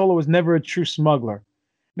confirms Han Solo was never a true smuggler.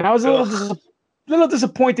 Now, I was a little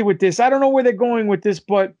disappointed with this. I don't know where they're going with this,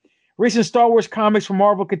 but recent Star Wars comics from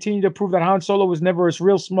Marvel continue to prove that Han Solo was never a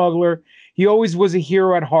real smuggler. He always was a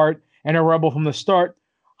hero at heart and a rebel from the start.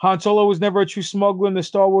 Han Solo was never a true smuggler in the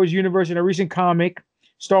Star Wars universe. In a recent comic,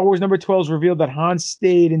 Star Wars number 12 revealed that Han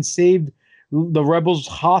stayed and saved the rebels'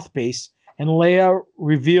 Hoth base, and Leia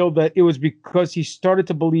revealed that it was because he started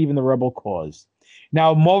to believe in the rebel cause.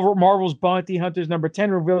 Now, Marvel's Bounty Hunters number 10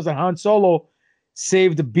 reveals that Han Solo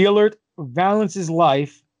saved Beilert Valence's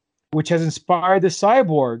life, which has inspired the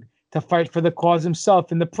cyborg to fight for the cause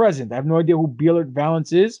himself in the present. I have no idea who Beilert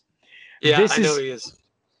Valance is. Yeah, I know he is.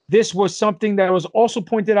 This was something that was also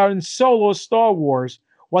pointed out in Solo's Star Wars.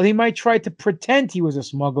 While he might try to pretend he was a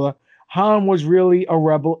smuggler, Han was really a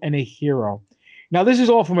rebel and a hero. Now, this is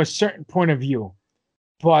all from a certain point of view,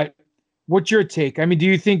 but what's your take? I mean, do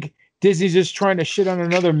you think Disney's just trying to shit on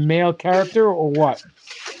another male character or what?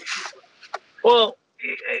 Well,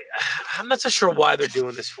 I'm not so sure why they're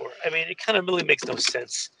doing this for. I mean, it kind of really makes no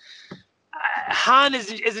sense. Han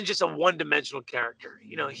isn't just a one-dimensional character.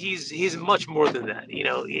 You know, he's much more than that. You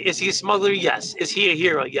know, is he a smuggler? Yes. Is he a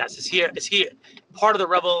hero? Yes. Is he part of the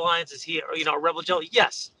Rebel Alliance? Is he, a rebel general?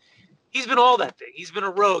 Yes. He's been all that thing. He's been a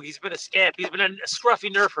rogue. He's been a scamp. He's been a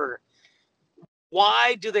scruffy nerf herder.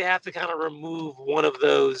 Why do they have to kind of remove one of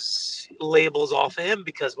those labels off of him?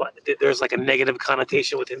 Because there's like a negative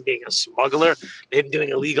connotation with him being a smuggler, him doing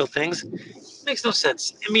illegal things. It makes no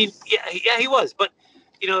sense. I mean, yeah, he was. But,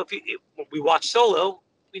 if we watched Solo,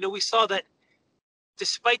 we saw that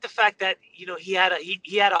despite the fact that, he had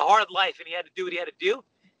a hard life and he had to do what he had to do,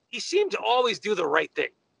 he seemed to always do the right thing.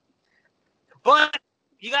 But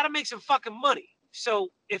you got to make some fucking money.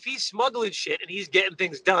 So if he's smuggling shit and he's getting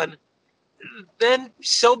things done, then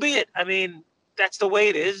so be it. I mean, that's the way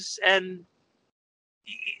it is. And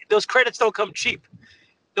those credits don't come cheap.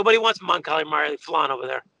 Nobody wants Mon Calamari flan over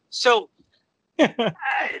there. So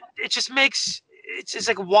it just makes... It's just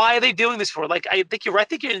like, why are they doing this for? Like, I think you're right. I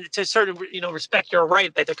think you're, to a certain, respect, you're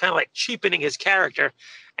right that they're kind of like cheapening his character,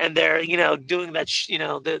 and they're, doing that,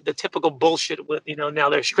 the typical bullshit with, now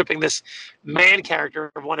they're stripping this man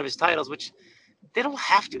character of one of his titles, which they don't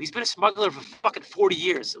have to. He's been a smuggler for fucking 40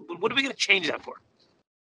 years. What are we going to change that for?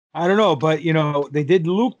 I don't know, but they did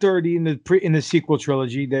Luke dirty in the sequel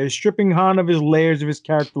trilogy. They're stripping Han of his layers of his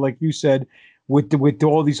character, like you said, with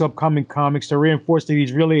all these upcoming comics to reinforce that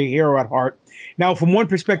he's really a hero at heart. Now, from one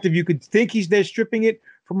perspective, you could think they're stripping it.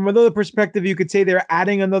 From another perspective, you could say they're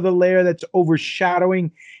adding another layer that's overshadowing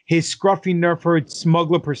his scruffy nerf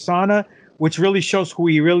smuggler persona, which really shows who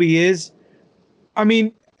he really is. I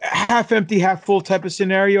mean, half empty, half full type of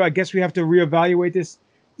scenario. I guess we have to reevaluate this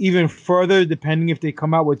even further, depending if they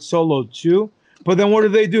come out with Solo 2. But then what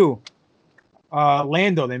do?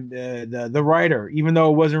 Lando, the writer, even though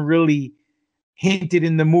it wasn't really hinted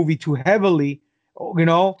in the movie too heavily, you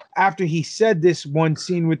know, after he said this, one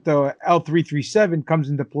scene with the L337 comes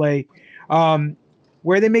into play,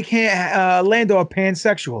 where they make Lando a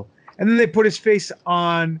pansexual, and then they put his face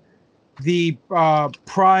on the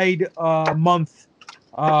Pride Month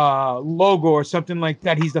logo or something like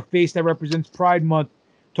that. He's the face that represents Pride Month,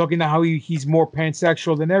 talking about how he's more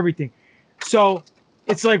pansexual than everything. So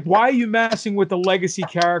it's like, why are you messing with the legacy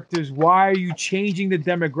characters? Why are you changing the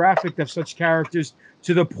demographic of such characters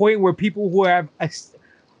to the point where people who have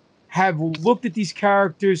looked at these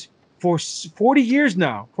characters for 40 years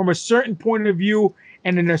now from a certain point of view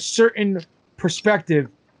and in a certain perspective,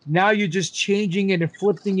 now you're just changing it and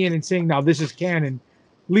flipping it and saying, now this is canon,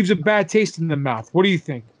 leaves a bad taste in the mouth. What do you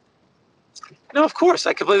think? No, of course,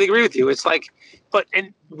 I completely agree with you. It's like,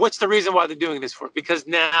 and what's the reason why they're doing this for? Because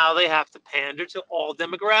now they have to pander to all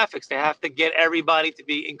demographics. They have to get everybody to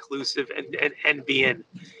be inclusive and be in.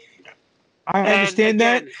 I understand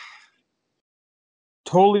that.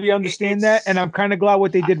 Totally understand that. And I'm kind of glad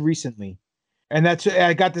what they did recently. And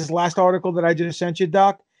I got this last article that I just sent you,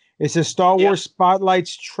 Doc. It says Star Wars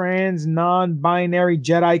spotlights trans non-binary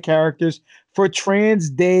Jedi characters for Trans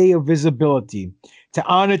Day of Visibility. To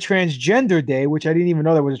honor Transgender Day, which I didn't even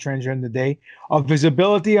know there was a Transgender Day, of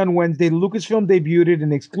Visibility on Wednesday, Lucasfilm debuted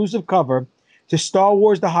an exclusive cover to Star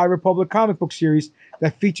Wars The High Republic comic book series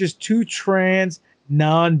that features 2 trans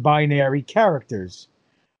non-binary characters.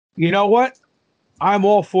 You know what? I'm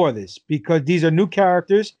all for this because these are new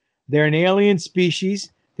characters. They're an alien species.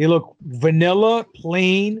 They look vanilla,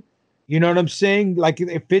 plain. You know what I'm saying? Like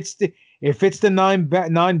it fits the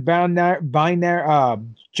non-binary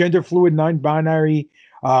gender fluid non-binary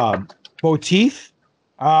motif.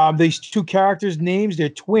 These 2 characters' names, they're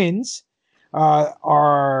twins,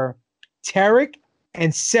 are Tarek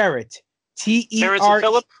and Seret. T-E-R.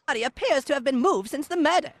 Philip? Body appears to have been moved since the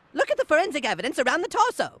murder. Look at the forensic evidence around the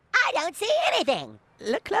torso. I don't see anything.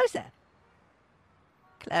 Look closer.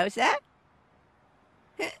 Closer?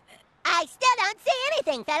 I still don't see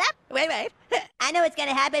anything, Philip. Wait. I know what's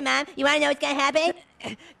gonna happen, Mom. You wanna know what's gonna happen?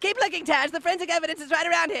 Keep looking, Taz. The forensic evidence is right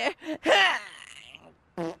around here.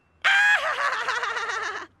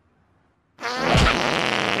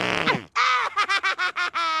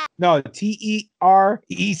 No,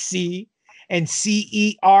 T-E-R-E-C and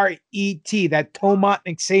C-E-R-E-T, that Tomot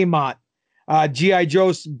and Xamot, G.I.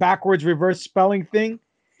 Joe's backwards reverse spelling thing.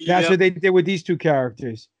 That's what they did with these 2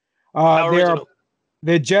 characters.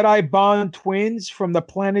 They're Jedi Bond twins from the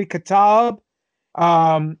planet Katab,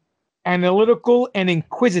 analytical and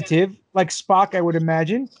inquisitive, like Spock, I would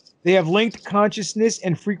imagine. They have linked consciousness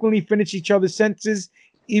and frequently finish each other's sentences,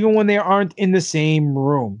 even when they aren't in the same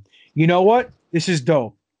room. You know what? This is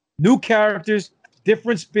dope. New characters,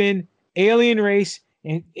 different spin, alien race,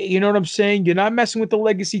 and you know what I'm saying? You're not messing with the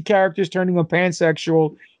legacy characters turning them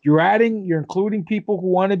pansexual. You're including people who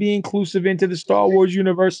want to be inclusive into the Star Wars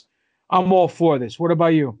universe. I'm all for this. What about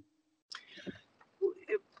you?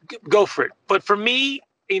 Go for it. But for me,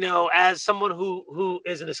 you know, as someone who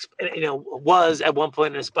is was at one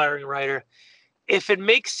point an aspiring writer, if it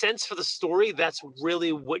makes sense for the story, that's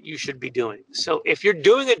really what you should be doing. So if you're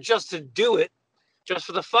doing it just to do it, just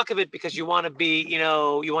for the fuck of it, because you want to be,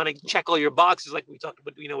 you want to check all your boxes, like we talked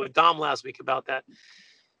about, with Dom last week about that,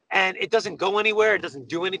 and it doesn't go anywhere, it doesn't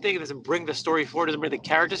do anything, it doesn't bring the story forward, it doesn't bring the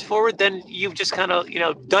characters forward, then you've just kind of,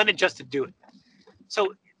 done it just to do it.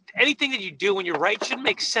 So anything that you do when you write should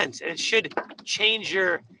make sense, and it should change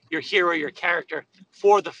your hero, your character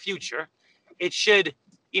for the future. It should,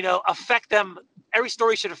 affect them. Every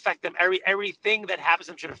story should affect them. Everything that happens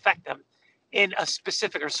to them should affect them in a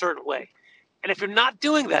specific or certain way. And if you're not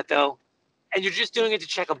doing that, though, and you're just doing it to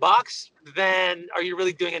check a box, then are you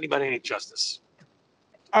really doing anybody any justice?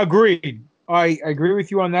 Agreed. I agree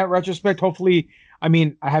with you on that retrospect. Hopefully, I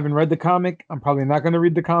haven't read the comic. I'm probably not going to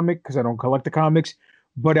read the comic because I don't collect the comics.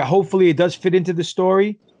 But hopefully it does fit into the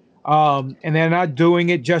story. And they're not doing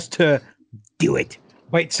it just to do it.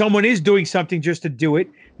 But someone is doing something just to do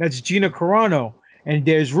it. That's Gina Carano. And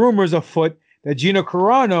there's rumors afoot that Gina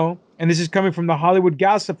Carano, and this is coming from the Hollywood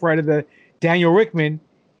gossip writer, Daniel Rickman,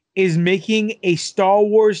 is making a Star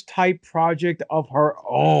Wars type project of her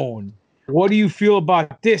own. What do you feel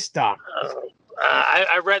about this, Doc?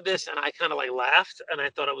 I read this and I kind of like laughed, and I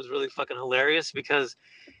thought it was really fucking hilarious because,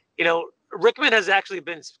 you know, Rickman has actually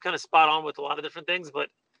been kind of spot on with a lot of different things, but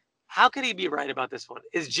how could he be right about this one?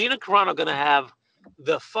 Is Gina Carano going to have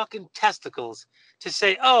the fucking testicles to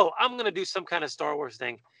say, oh, I'm going to do some kind of Star Wars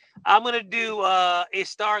thing. I'm going to do a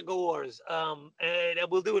Star Wars, and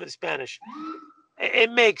we'll do it in Spanish.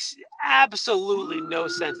 It makes absolutely no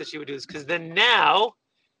sense that she would do this, because then now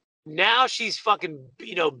she's fucking,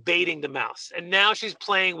 you know, baiting the mouse. And now she's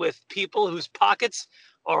playing with people whose pockets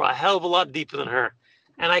are a hell of a lot deeper than her.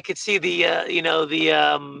 And I could see the, you know,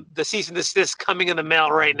 the cease and desist coming in the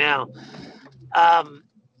mail right now.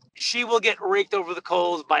 She will get raked over the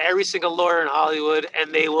coals by every single lawyer in Hollywood,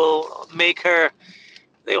 and they will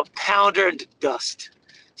pound her into dust.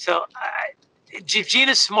 So if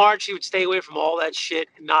Gina's smart, she would stay away from all that shit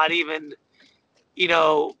and not even, you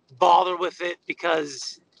know, bother with it,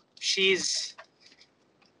 because she's,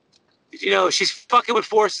 you know, she's fucking with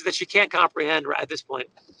forces that she can't comprehend right at this point.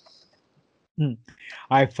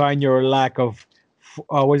 I find your lack of,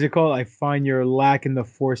 what's it called? I find your lack in the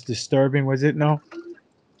Force disturbing. Was it? No?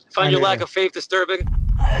 Find your lack of faith disturbing.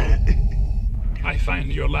 I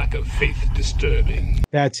find your lack of faith disturbing.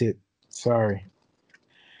 That's it. Sorry.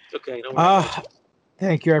 Okay. No worries.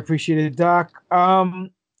 Thank you. I appreciate it, Doc.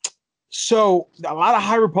 So a lot of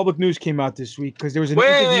High Republic news came out this week because there was an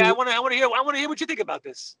interview. Wait. I want to hear what you think about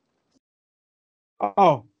this.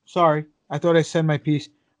 Oh, sorry. I thought I said my piece.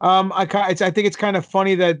 I think it's kind of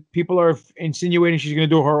funny that people are insinuating she's going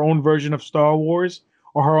to do her own version of Star Wars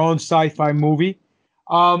or her own sci-fi movie.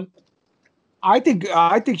 I think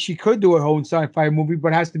she could do her own sci-fi movie,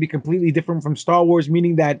 but it has to be completely different from Star Wars,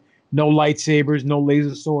 meaning that no lightsabers, no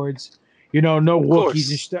laser swords, you know, no Wookiees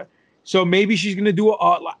and stuff. So maybe she's going to do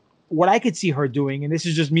what I could see her doing, and this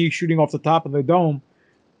is just me shooting off the top of the dome,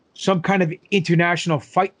 some kind of international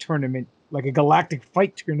fight tournament, like a galactic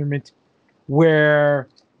fight tournament, where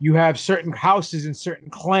you have certain houses and certain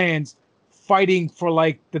clans fighting for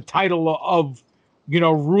like the title of, you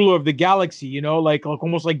know, ruler of the galaxy, you know, like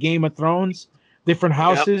almost like Game of Thrones, different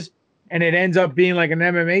houses, and it ends up being like an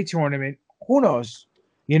MMA tournament. Who knows?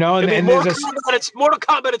 You know, and it's Mortal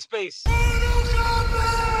Kombat in space.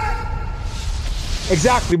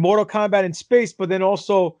 Exactly, Mortal Kombat in space, but then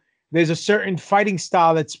also there's a certain fighting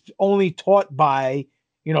style that's only taught by,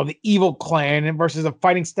 you know, the evil clan, and versus a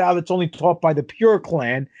fighting style that's only taught by the pure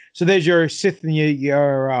clan. So there's your Sith and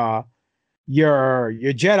your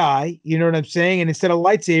Jedi, you know what I'm saying? And instead of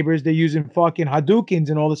lightsabers, they're using fucking Hadoukens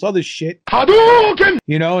and all this other shit. Hadouken!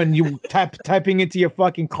 You know, and you typing into your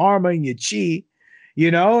fucking karma and your chi, you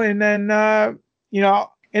know, and then you know,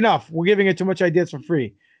 enough. We're giving her too much ideas for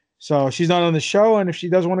free. So she's not on the show, and if she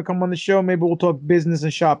does want to come on the show, maybe we'll talk business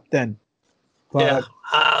and shop then. But, yeah,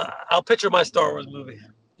 I'll picture my Star Wars movie.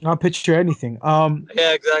 I'll picture anything.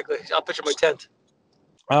 Yeah, exactly. I'll picture my tent.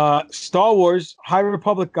 Star Wars High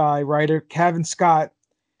Republic writer Kevin Scott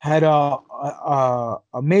had a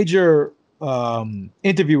major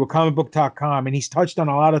interview with comicbook.com, and he's touched on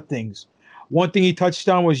a lot of things. One thing he touched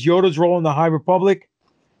on was Yoda's role in the High Republic.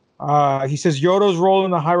 He says Yoda's role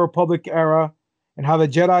in the High Republic era and how the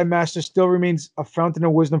Jedi Master still remains a fountain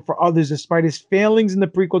of wisdom for others despite his failings in the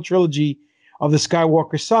prequel trilogy of the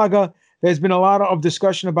Skywalker saga. There's been a lot of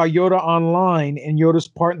discussion about Yoda online and Yoda's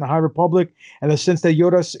part in the High Republic and the sense that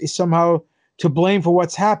Yoda is somehow to blame for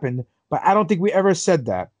what's happened. But I don't think we ever said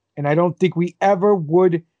that. And I don't think we ever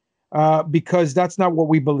would, because that's not what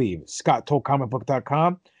we believe. Scott told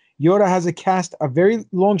comicbook.com. Yoda has cast a very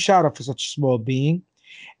long shadow for such a small being.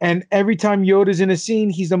 And every time Yoda's in a scene,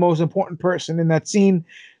 he's the most important person in that scene.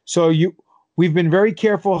 So we've been very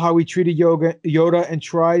careful how we treated Yoda and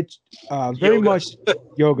tried very much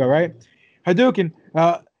yoga, right? Hadouken,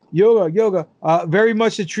 yoga, very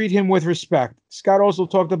much to treat him with respect. Scott also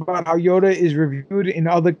talked about how Yoda is reviewed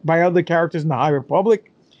by other characters in the High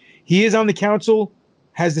Republic. He is on the council,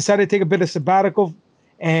 has decided to take a bit of sabbatical,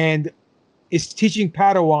 and is teaching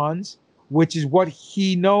Padawans, which is what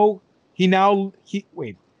he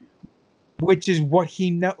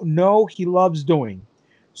loves doing.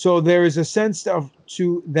 So there is a sense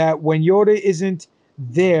that when Yoda isn't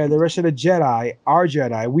there, the rest of the Jedi, our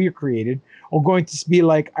Jedi, we created, are going to be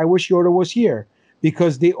like, I wish Yoda was here,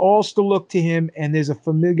 because they all still look to him, and there's a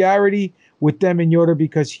familiarity with them and Yoda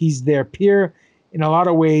because he's their peer in a lot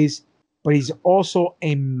of ways, but he's also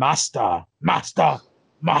a master.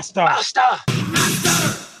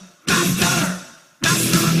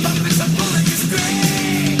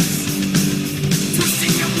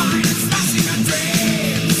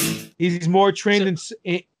 He's more trained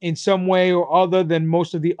in some way or other than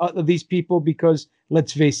most of these people because,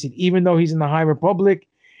 let's face it, even though he's in the High Republic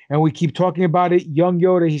And we keep talking about it. Young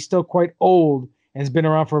Yoda, he's still quite old and has been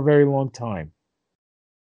around for a very long time.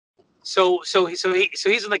 So he's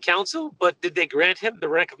in the council, but did they grant him the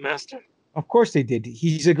rank of master? Of course they did.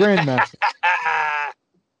 He's a grandmaster.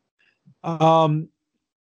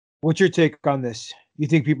 What's your take on this? You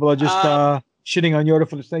think people are just shitting on Yoda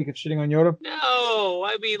for the sake of shitting on Yoda? No,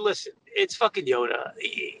 I mean, listen, it's fucking Yoda.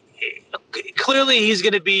 Clearly, he's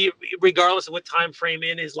going to be, regardless of what time frame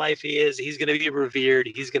in his life he is, he's going to be revered.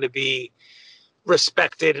 He's going to be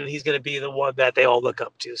respected, and he's going to be the one that they all look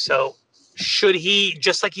up to. So, should he,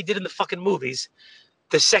 just like he did in the fucking movies,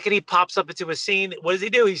 the second he pops up into a scene, what does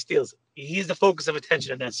he do? He steals it. He's the focus of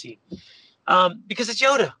attention in that scene, because it's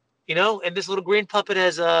Yoda, and this little green puppet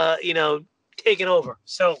has, taken over.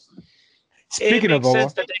 So, Speaking of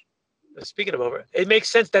over, it makes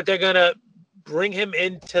sense that they're gonna bring him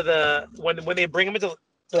into the when they bring him into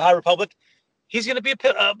the High Republic. He's gonna be a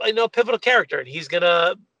pivotal character, and he's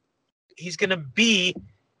gonna be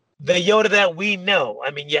the Yoda that we know.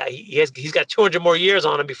 I mean, yeah, he's got 200 more years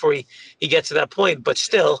on him before he gets to that point, but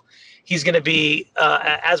still, he's gonna be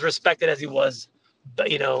as respected as he was,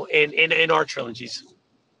 in our trilogies.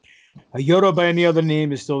 A Yoda by any other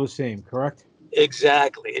name is still the same, correct?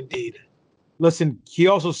 Exactly, indeed. Listen, he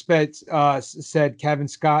also said, Kevin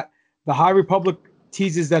Scott, the High Republic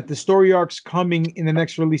teases that the story arcs coming in the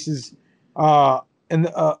next releases. The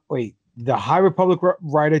High Republic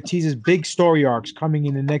writer teases big story arcs coming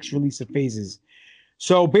in the next release of phases.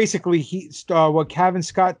 So basically, what Kevin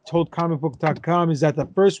Scott told comicbook.com is that the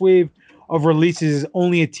first wave of releases is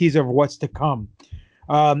only a teaser of what's to come.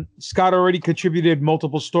 Scott already contributed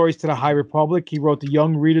multiple stories to the High Republic. He wrote the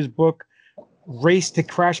young reader's book, Race to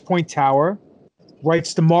Crash Point Tower,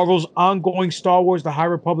 writes the Marvel's ongoing Star Wars The High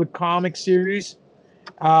Republic comic series,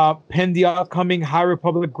 penned the upcoming High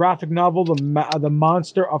Republic graphic novel, The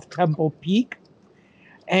Monster of Temple Peak,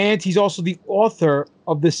 and he's also the author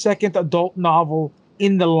of the second adult novel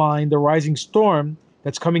in the line, The Rising Storm,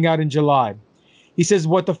 that's coming out in July. He says,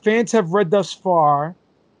 what the fans have read thus far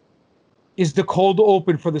is the cold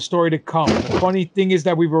open for the story to come. The funny thing is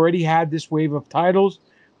that we've already had this wave of titles,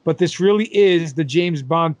 but this really is the James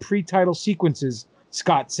Bond pre-title sequences,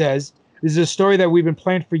 Scott says. This is a story that we've been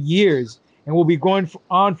planning for years and will be going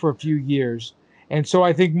on for a few years. And so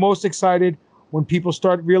I think most excited when people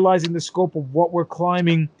start realizing the scope of what we're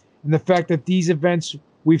climbing and the fact that these events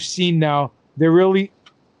we've seen now, they're really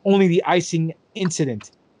only the icing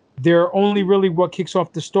incident. They're only really what kicks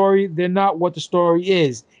off the story. They're not what the story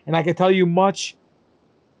is. And I can tell you much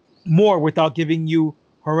more without giving you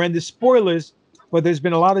horrendous spoilers, but there's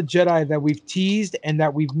been a lot of Jedi that we've teased and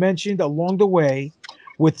that we've mentioned along the way.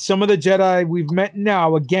 With some of the Jedi we've met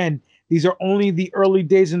now, again, these are only the early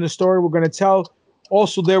days in the story we're going to tell.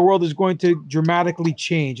 Also, their world is going to dramatically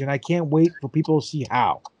change, and I can't wait for people to see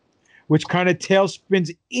how. Which kind of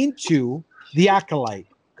tailspins into The Acolyte,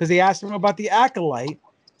 because they asked him about The Acolyte,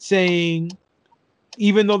 saying,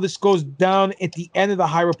 even though this goes down at the end of the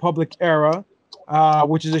High Republic era,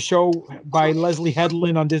 which is a show by Leslie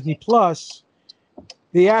Headland on Disney Plus,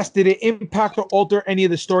 they asked, did it impact or alter any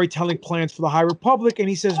of the storytelling plans for the High Republic? And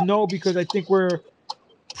he says no, because I think we're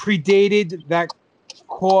predated that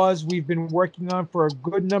cause we've been working on for a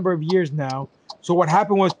good number of years now. So what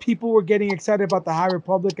happened was people were getting excited about the High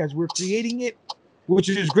Republic as we're creating it, which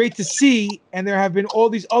is great to see. And there have been all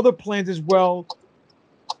these other plans as well.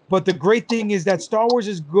 But the great thing is that Star Wars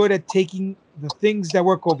is good at taking the things that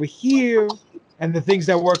work over here and the things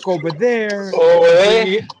that work over there.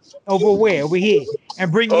 Over here,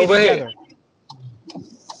 and bringing it together.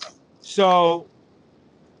 So,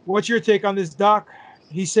 what's your take on this, Doc?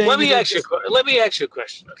 He's saying. Let me ask you a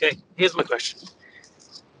question. Okay, here's my question.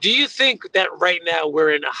 Do you think that right now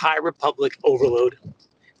we're in a High Republic overload?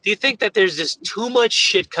 Do you think that there's just too much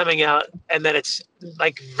shit coming out, and that it's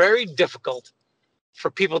like very difficult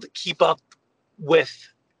for people to keep up with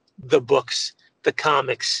the books, the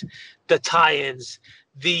comics, the tie-ins,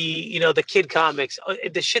 the kid comics,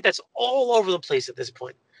 the shit that's all over the place at this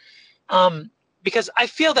point? Because I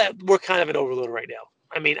feel that we're kind of an overload right now.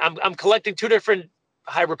 I mean, I'm collecting two different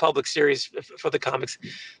High Republic series for the comics,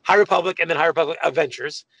 High Republic and then High Republic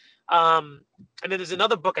Adventures. And then there's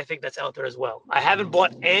another book I think that's out there as well. I haven't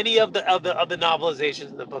bought any of the novelizations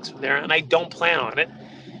and the books from there, and I don't plan on it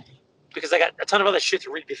because I got a ton of other shit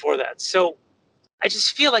to read before that. So I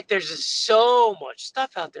just feel like there's just so much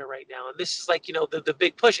stuff out there right now, and this is like the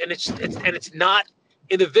big push, and it's not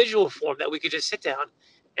in the visual form that we could just sit down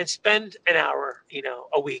and spend an hour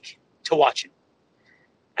a week to watch it.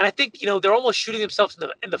 And I think they're almost shooting themselves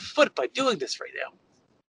in the foot by doing this right now.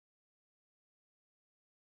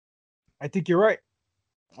 I think you're right.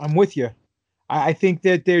 I'm with you. I think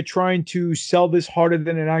that they're trying to sell this harder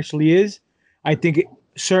than it actually is. I think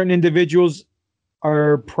certain individuals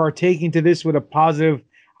are partaking to this with a positive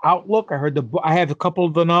outlook. I have a couple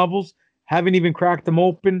of the novels, haven't even cracked them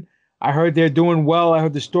open. I heard they're doing well. I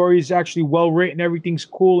heard the story is actually well written. Everything's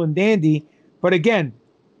cool and dandy. But again,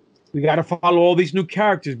 we got to follow all these new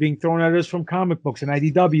characters being thrown at us from comic books and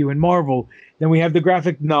IDW and Marvel. Then we have the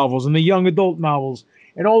graphic novels and the young adult novels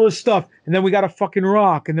and all this stuff. And then we got a fucking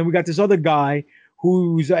Rock. And then we got this other guy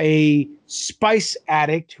who's a spice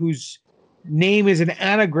addict whose name is an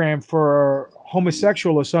anagram for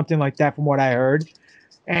homosexual or something like that, from what I heard.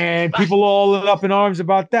 And people all up in arms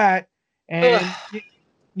about that. And,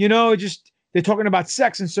 just they're talking about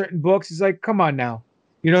sex in certain books. It's like, come on now.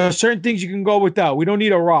 Certain things you can go without. We don't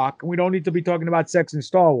need a Rock, and we don't need to be talking about sex in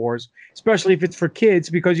Star Wars, especially if it's for kids,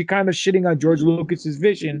 because you're kind of shitting on George Lucas's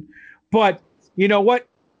vision. But you know what?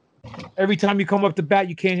 Every time you come up to bat,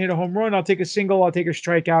 you can't hit a home run. I'll take a single. I'll take a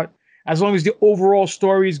strikeout. As long as the overall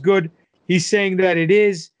story is good. He's saying that it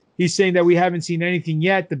is. He's saying that we haven't seen anything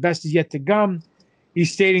yet. The best is yet to come.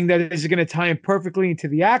 He's stating that this is going to tie in perfectly into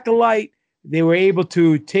the Acolyte. They were able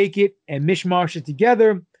to take it and mishmash it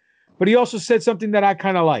together. But he also said something that I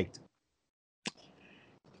kind of liked.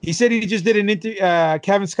 He said he just did an interview.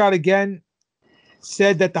 Kevin Scott again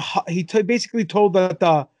said that basically told that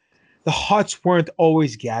the Hutts weren't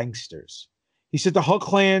always gangsters. He said the Hutt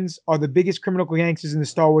clans are the biggest criminal gangsters in the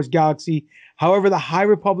Star Wars galaxy. However, the High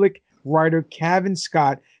Republic writer Kevin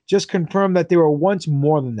Scott just confirmed that they were once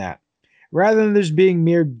more than that. Rather than just being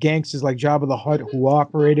mere gangsters like Jabba the Hutt, who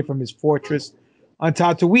operated from his fortress on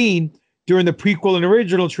Tatooine during the prequel and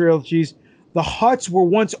original trilogies, the Hutts were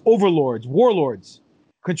once warlords,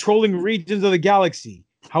 controlling regions of the galaxy.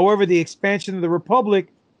 However, the expansion of the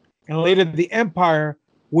Republic and later the Empire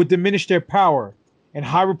would diminish their power. And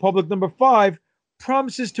High Republic number 5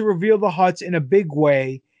 promises to reveal the Hutts in a big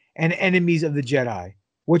way and enemies of the Jedi.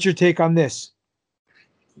 What's your take on this?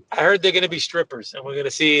 I heard they're going to be strippers, and we're going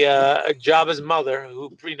to see Jabba's mother,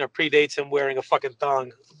 who predates him, wearing a fucking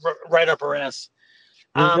thong right up her ass.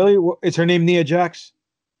 Really? Is her name Nia Jax?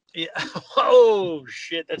 Yeah. Oh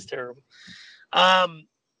shit, that's terrible. I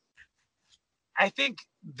think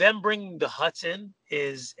them bringing the Hutts in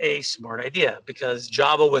is a smart idea, because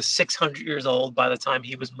Jabba was 600 years old by the time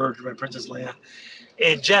he was murdered by Princess Leia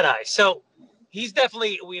in Jedi. So he's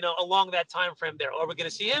definitely, along that time frame there. Are we going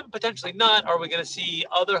to see him? Potentially not. Are we going to see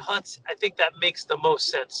other Hutts? I think that makes the most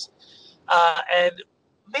sense. And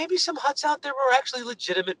maybe some Hutts out there were actually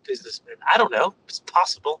legitimate businessmen. I don't know. It's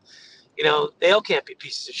possible. They all can't be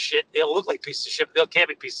pieces of shit. They all look like pieces of shit, but they all can't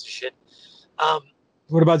be pieces of shit.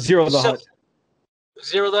 What about Zero the Hutt?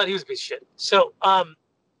 Zero the Hutt, he was a piece of shit. So I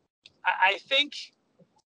think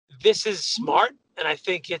this is smart, and I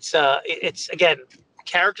think it's again,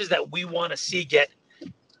 characters that we want to see get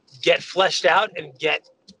fleshed out and get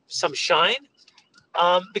some shine,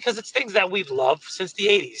 because it's things that we've loved since the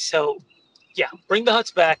 80s. So yeah, bring the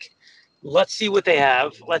Hutts back. Let's see what they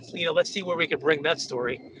have. Let's see where we can bring that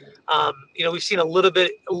story. We've seen a little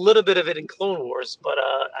bit of it in Clone Wars, but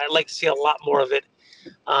I'd like to see a lot more of it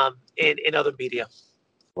in other media.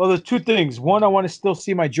 Well, there's two things. One, I want to still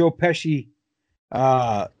see my Joe Pesci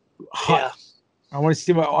Hutt. Yeah. I want to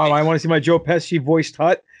see my Joe Pesci voiced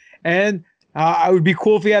Hutt, and it would be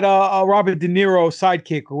cool if he had a Robert De Niro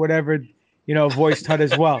sidekick or whatever, voiced Hutt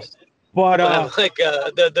as well. But like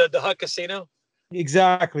the Hutt Casino.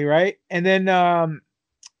 Exactly right. And then come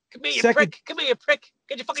here, you prick. Come here, you prick.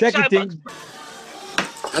 Get your fucking shine box.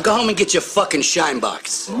 Now go home and get your fucking shine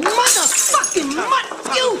box. Motherfucking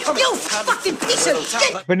you fucking piece of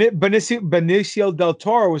shit! Benicio del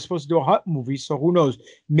Toro was supposed to do a Hutt movie, so who knows?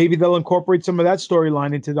 Maybe they'll incorporate some of that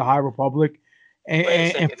storyline into the High Republic.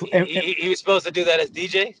 And he was supposed to do that as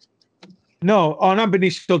DJ? No, not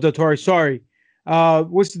Benicio del Toro. Sorry.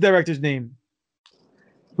 What's the director's name?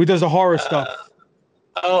 Who does the horror stuff?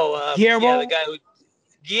 Guillermo? Yeah, the guy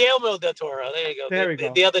Guillermo del Toro. There you go. There we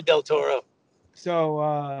go. The other del Toro.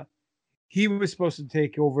 So he was supposed to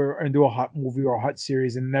take over and do a Hutt movie or a Hutt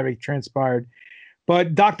series, and never transpired.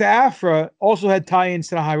 But Dr. Aphra also had tie-ins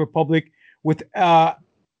to the High Republic with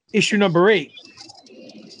issue number 8.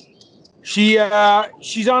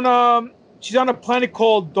 She's on a planet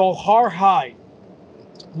called Dolhar Hyde,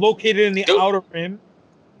 located in the Outer Rim.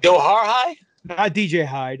 Dolhar Hyde? Not DJ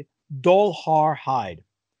Hyde. Dolhar Hyde.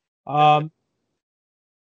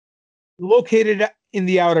 Located in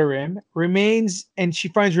the Outer Rim, she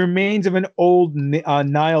finds remains of an old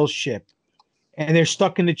Nile ship, and they're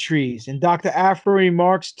stuck in the trees. And Dr. Aphra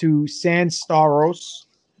remarks to San Staros,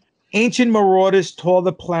 ancient marauders tore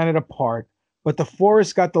the planet apart, but the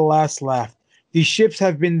forest got the last laugh. These ships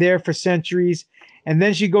have been there for centuries. And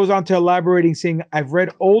then she goes on to elaborating, saying, I've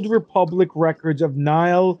read old Republic records of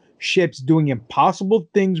Nile ships doing impossible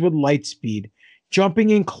things with light speed,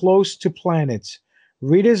 jumping in close to planets.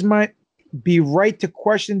 Readers might be right to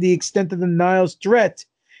question the extent of the Nile's threat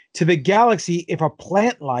to the galaxy if a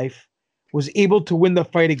plant life was able to win the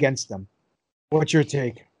fight against them. What's your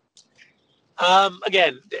take?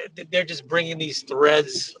 Again, they're just bringing these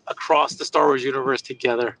threads across the Star Wars universe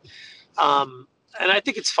together. And I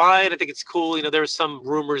think it's fine. I think it's cool. You know, there were some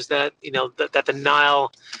rumors that, you know, that the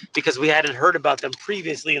Nile, because we hadn't heard about them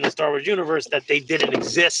previously in the Star Wars universe, that they didn't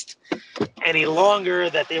exist any longer,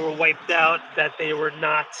 that they were wiped out, that they were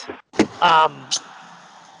not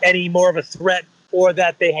any more of a threat, or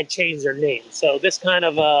that they had changed their name. So this kind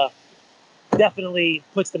of definitely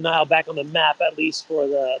puts the Nile back on the map, at least for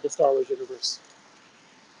the Star Wars universe.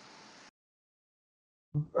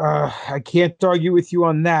 I can't argue with you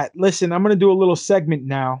on that. Listen, I'm going to do a little segment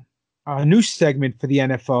now, a new segment for the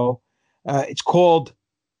NFO. It's called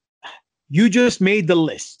You Just Made the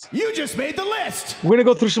List. You just made the list. We're going to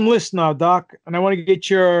go through some lists now, Doc, and I want to get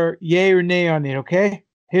your yay or nay on it, okay?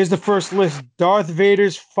 Here's the first list. Darth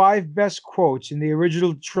Vader's 5 best quotes in the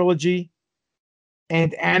original trilogy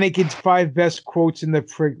and Anakin's 5 best quotes in the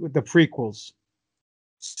prequels.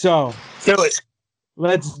 So, do it.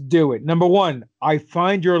 Let's do it. Number 1, I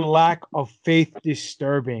find your lack of faith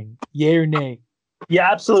disturbing. Yay or nay? Yeah,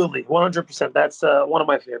 absolutely. 100%. That's one of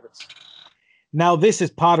my favorites. Now this is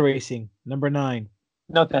pod racing. Number 9.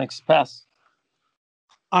 No thanks. Pass.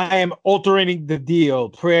 I am altering the deal.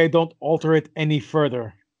 Pray I don't alter it any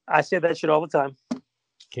further. I say that shit all the time.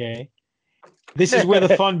 Okay. This is where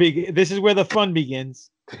the fun begins. This is where the fun begins.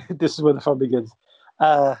 This is where the fun begins.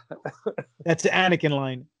 That's the Anakin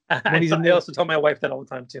line. I also tell my wife that all the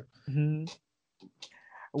time too. Mm-hmm.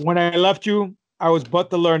 When I left you, I was but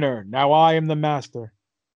the learner. Now I am the master.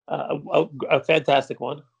 A fantastic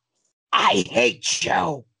one. I hate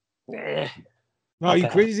you. No, you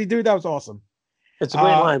crazy dude. That was awesome. It's a great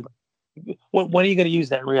line. But when are you going to use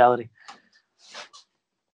that in reality?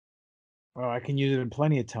 Oh, I can use it in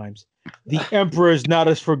plenty of times. The Emperor is not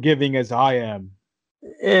as forgiving as I am.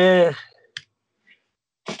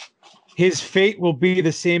 His fate will be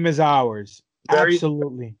the same as ours.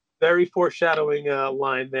 Absolutely. Very foreshadowing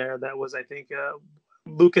line there. That was, I think,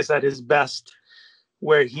 Lucas at his best,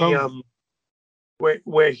 where he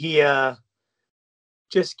where he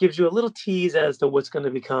just gives you a little tease as to what's going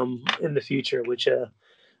to become in the future, which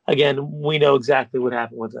again, we know exactly what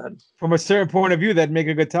happened with that. From a certain point of view, that'd make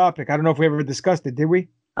a good topic. I don't know if we ever discussed it, did we?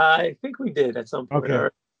 I think we did at some point. Okay.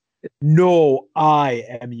 No, I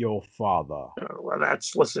am your father. Well,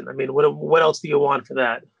 listen, I mean, what else do you want for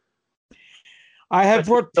that? I have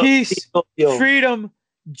brought peace, freedom,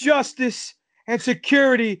 justice, and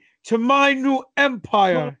security to my new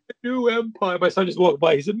empire. My new empire. My son just walked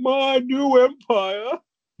by. He said, my new empire.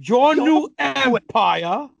 Your new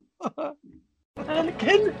empire?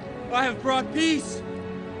 Anakin? I have brought peace,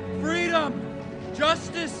 freedom,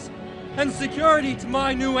 justice, and security to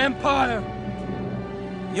my new empire.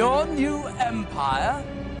 Your new empire?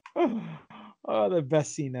 Oh, the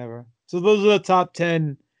best scene ever. So those are the top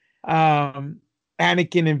 10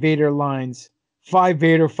 Anakin and Vader lines. 5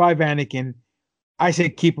 Vader, 5 Anakin. I say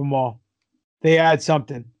keep them all. They add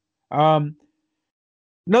something. Another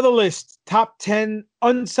list. Top 10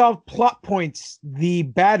 unsolved plot points the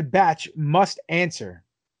Bad Batch must answer.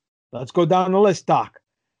 Let's go down the list, Doc.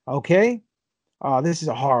 Okay? Oh, this is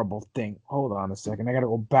a horrible thing. Hold on a second. I got to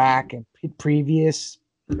go back and previous.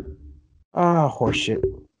 Horseshit.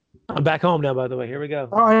 I'm back home now, by the way. Here we go.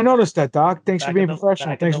 Oh, I noticed that, Doc. Thanks for being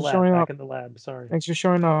professional. Thanks for showing up. Back in the lab. Sorry. Thanks for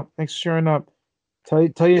showing up.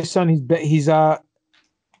 Tell your son he's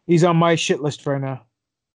on my shit list right now.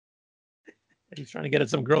 He's trying to get at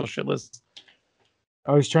some girl shit list.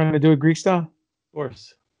 Oh, he's trying to do a Greek style? Of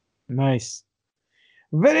course. Nice.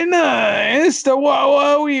 Very nice. The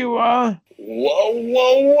wow-wow-wee-wah. Whoa,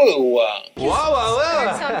 whoa, whoa. Whoa, whoa,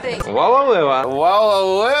 whoa. Something. Whoa, whoa, whoa.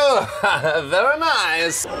 Whoa, whoa, whoa. Very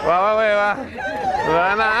nice. Whoa, whoa, whoa.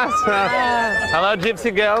 Very nice. Hello,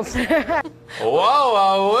 gypsy girls. Whoa,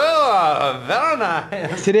 whoa, whoa. Very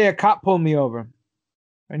nice. Today, a cop pulled me over.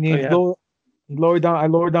 And he lowered down. I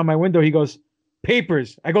lowered down my window. He goes,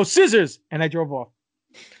 papers. I go, scissors. And I drove off.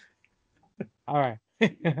 All right.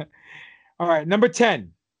 All right. Number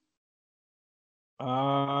 10.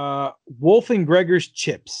 Wolf and Gregor's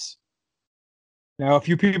chips. Now, if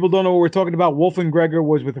you people don't know what we're talking about, Wolf and Gregor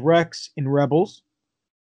was with Rex in Rebels.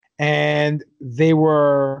 And they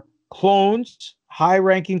were clones,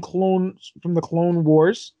 high-ranking clones from the Clone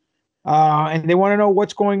Wars. And they want to know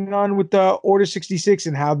what's going on with the Order 66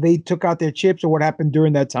 and how they took out their chips or what happened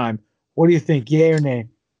during that time. What do you think? Yay or nay?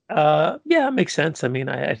 Yeah, it makes sense. I mean,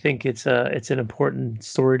 I think it's an important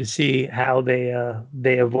story to see how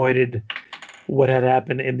they avoided what had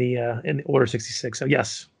happened in the Order 66. So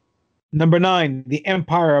yes. Number 9, the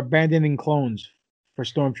Empire abandoning clones for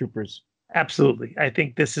stormtroopers. Absolutely. I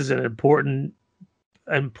think this is an important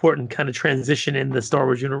kind of transition in the Star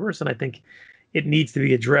Wars universe, and I think it needs to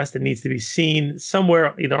be addressed. It needs to be seen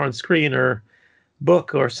somewhere, either on screen or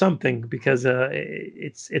book or something, because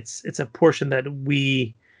it's a portion that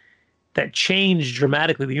changed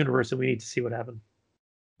dramatically the universe, and we need to see what happened.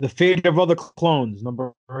 The fate of other clones,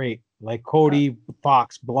 number 8, like Cody,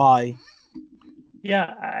 Fox, Bly.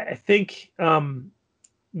 Yeah, I think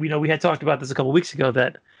we had talked about this a couple weeks ago,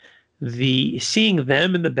 that seeing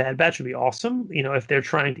them in the Bad Batch would be awesome. If they're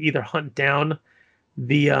trying to either hunt down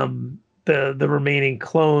the remaining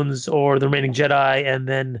clones or the remaining Jedi, and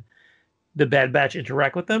then the Bad Batch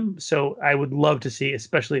interact with them. So I would love to see,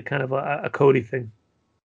 especially kind of a Cody thing.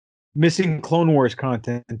 Missing Clone Wars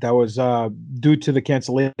content that was due to the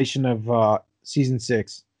cancellation of season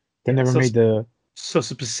 6. They never made the. So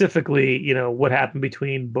specifically, what happened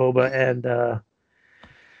between Boba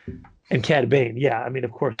and Cad Bane. Yeah, I mean,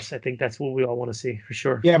 of course, I think that's what we all want to see for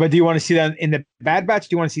sure. Yeah, but do you want to see that in the Bad Batch?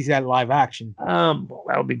 Do you want to see that live action? Well,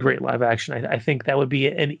 that would be great live action. I think that would be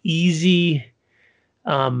an easy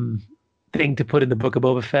thing to put in the Book of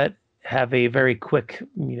Boba Fett. Have a very quick,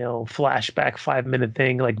 flashback 5-minute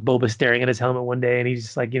thing, like Boba staring at his helmet one day, and he's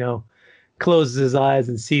just like, closes his eyes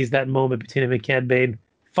and sees that moment between him and Cad Bane.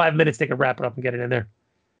 5 minutes, they can wrap it up and get it in there.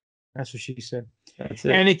 That's what she said. That's it.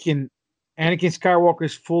 Anakin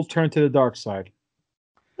Skywalker's full turn to the dark side.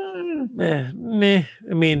 Meh.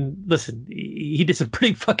 I mean, listen, he did some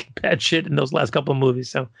pretty fucking bad shit in those last couple of movies,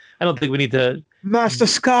 so I don't think we need to. Master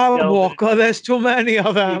Skywalker, there's too many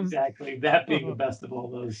of them. Exactly, that being the best of all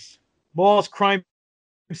those. Maul's Crime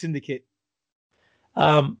Syndicate.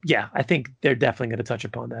 Yeah, I think they're definitely going to touch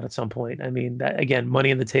upon that at some point. I mean, that again,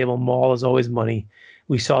 money on the table. Maul is always money.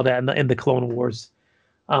 We saw that in the Clone Wars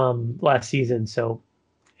last season. So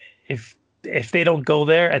if they don't go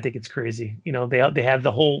there, I think it's crazy. They have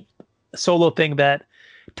the whole Solo thing that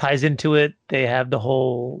ties into it. They have the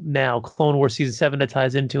whole now Clone Wars season 7 that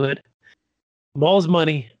ties into it. Maul's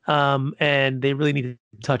money, and they really need to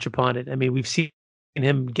touch upon it. I mean, we've seen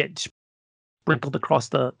him get sprinkled across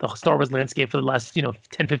the Star Wars landscape for the last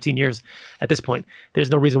 10, 15 years. At this point, there's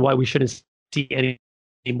no reason why we shouldn't see any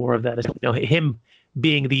more of that. Him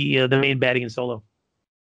being the main baddie in Solo.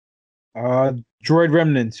 Droid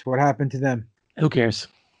remnants. What happened to them? Who cares?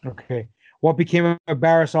 Okay. What became of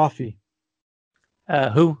Barriss Offee?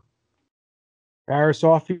 Who? Barriss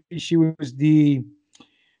Offee. She was the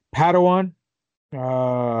Padawan.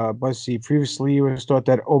 Let's see. Previously, it was thought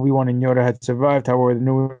that Obi-Wan and Yoda had survived. However, the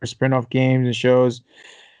newer spin-off games and shows,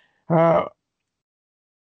 particular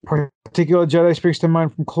Jedi springs to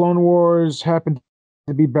mind from Clone Wars happened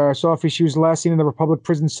to be Barriss Offee. She was last seen in the Republic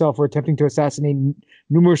prison cell for attempting to assassinate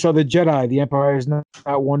numerous other Jedi. The Empire is not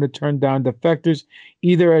one to turn down defectors,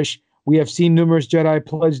 either, as we have seen numerous Jedi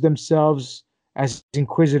pledge themselves as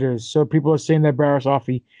Inquisitors. So people are saying that Barriss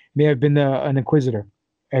Offee may have been an Inquisitor.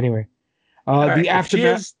 Anyway. The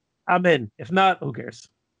aftermath. I'm in. If not, who cares?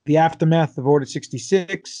 The aftermath of Order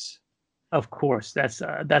 66. Of course, that's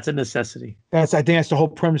a necessity. I think that's the whole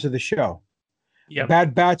premise of the show. Yeah.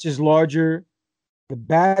 Bad Batch is larger. The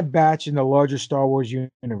Bad Batch in the larger Star Wars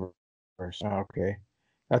universe. Okay,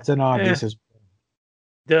 that's an obvious. This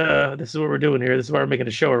is what we're doing here. This is why we're making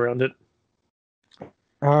a show around it.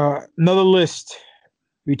 Another list: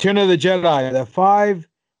 Return of the Jedi. The 5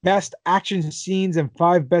 best action scenes and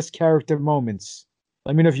 5 best character moments.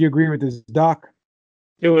 Let me know if you agree with this, Doc.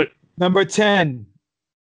 Do it. Number 10.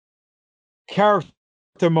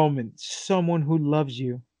 Character moment. Someone who loves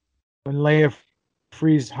you. When Leia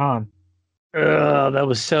frees Han. That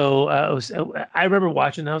was so. I remember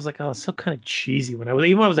watching. I was like, oh, it's so kind of cheesy. Even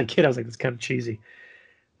when I was a kid, I was like, it's kind of cheesy.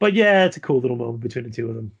 But yeah, it's a cool little moment between the two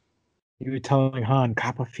of them. You were telling Han,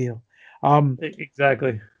 Copperfield.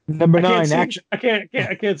 Exactly. Number 9, action. I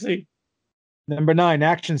can't see. Number 9,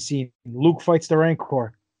 action scene. Luke fights the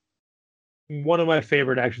Rancor. One of my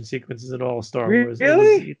favorite action sequences in all Star Wars.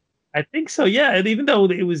 Really? I think so. Yeah, and even though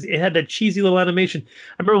it had that cheesy little animation,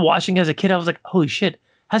 I remember watching as a kid. I was like, "Holy shit!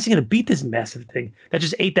 How's he gonna beat this massive thing that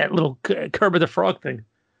just ate that little Kermit the Frog thing?"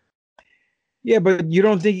 Yeah, but you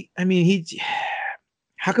don't think? I mean,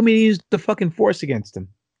 how come he used the fucking Force against him?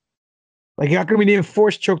 Like, how come he didn't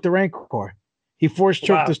Force choke the Rancor? He Force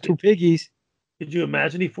choked those 2 piggies. Did you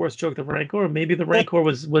imagine he Force choked the Rancor? Maybe the Rancor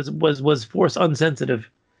was Force unsensitive.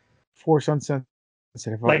 Force unsensitive.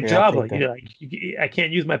 Like Okay, I'll Jabba, take that. I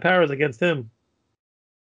can't use my powers against him.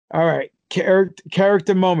 All right,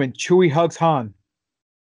 character moment. Chewie hugs Han.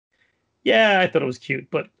 Yeah, I thought it was cute,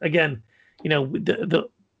 but again, the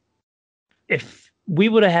if we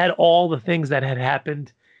would have had all the things that had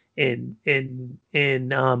happened in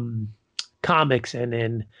comics and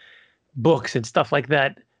in books and stuff like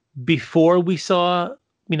that before we saw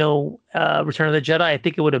Return of the Jedi, I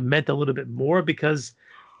think it would have meant a little bit more because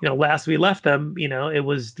last we left them, it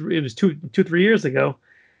was 2-3 years ago,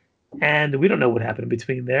 and we don't know what happened in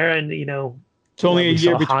between there, and it's only a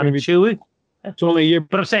year between Chewie. It's only a year,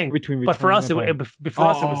 but I'm saying between. But for us, it was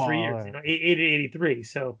 3 years. 83.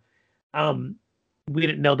 So, we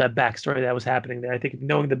didn't know that backstory that was happening there. I think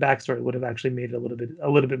knowing the backstory would have actually made it a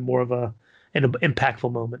little bit more of an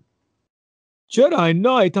impactful moment. Jedi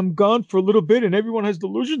Knight, I'm gone for a little bit, and everyone has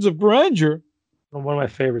delusions of grandeur. One of my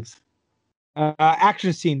favorites.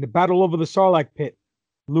 Action scene: the battle over the Sarlacc pit.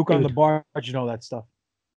 Luke on the barge and all that stuff.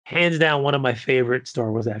 Hands down, one of my favorite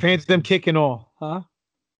Star Wars action. Phantom kick and all, huh?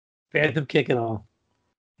 Phantom kick and all.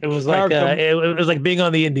 It was like it was like being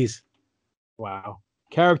on the Indies. Wow.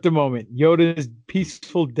 Character moment: Yoda's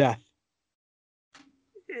peaceful death.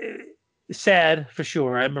 Sad for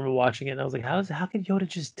sure. I remember watching it and I was like, how can Yoda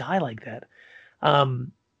just die like that?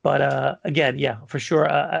 But again, yeah, for sure,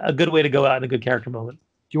 a good way to go out in a good character moment.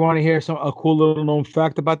 Do you want to hear a cool little known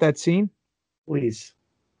fact about that scene? Please.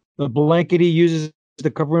 The blanket he uses to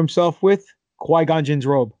cover himself with, Qui-Gon Jinn's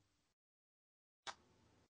robe.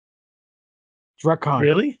 Retcon.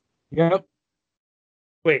 Really? Yep.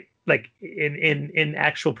 Wait, like in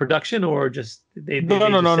actual production or just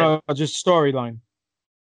No, just storyline.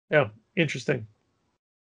 Oh, interesting.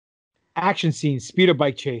 Action scene, speeder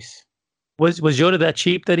bike chase. Was Yoda that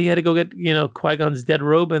cheap that he had to go get Qui-Gon's dead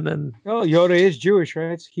robe and then? Oh, Yoda is Jewish,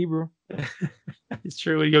 right? It's Hebrew. It's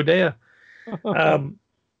true, Yodea.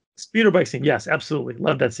 Speeder bike scene, yes, absolutely,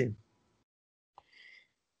 love that scene.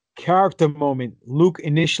 Character moment: Luke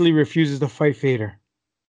initially refuses to fight Vader.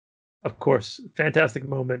 Of course, fantastic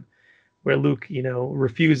moment where Luke,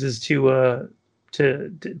 refuses to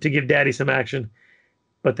give Daddy some action,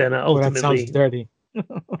 but then ultimately, that sounds dirty.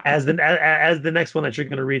 as the next one that you're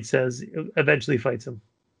going to read says, eventually fights him.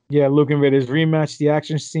 Yeah, Luke and Vader's rematch. The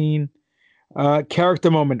action scene.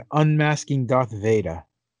 Character moment: unmasking Darth Vader.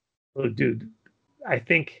 Oh, dude, I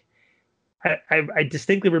think I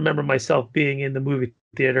distinctly remember myself being in the movie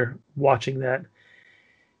theater watching that.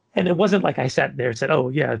 And it wasn't like I sat there and said, oh,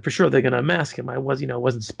 yeah, for sure they're going to unmask him. I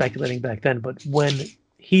wasn't speculating back then. But when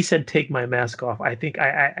he said, take my mask off, I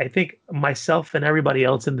think myself and everybody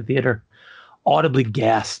else in the theater audibly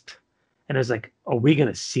gasped. And I was like, are we going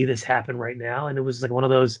to see this happen right now? And it was like one of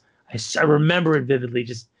those, I remember it vividly.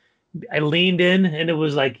 Just, I leaned in and it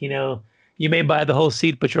was like, you may buy the whole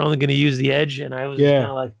seat, but you're only going to use the edge. And I was kind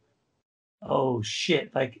of like, oh,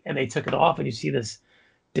 shit. Like, and they took it off and you see this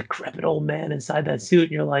decrepit old man inside that suit,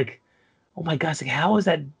 and you're like, oh my gosh, like how is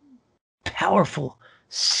that powerful,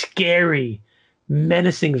 scary,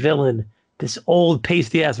 menacing villain, this old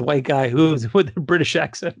pasty ass white guy who's with a British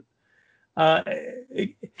accent?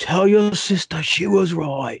 Tell your sister she was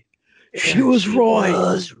right. She was right.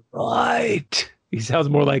 Was right. He sounds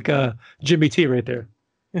more like Jimmy T right there.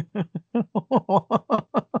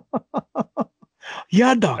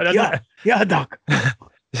 Yeah, Doc. Yeah, Doc.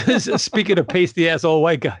 Speaking of pasty ass old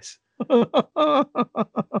white guys. I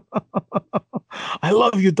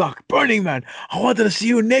love you, Doc. Burning Man. I wanted to see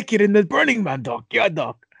you naked in the Burning Man, Doc. Yeah,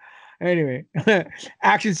 Doc. Anyway,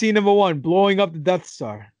 action scene number 1, blowing up the Death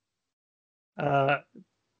Star.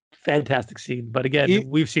 Fantastic scene. But again,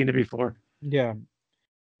 we've seen it before. Yeah.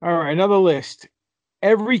 All right, another list.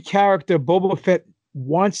 Every character Boba Fett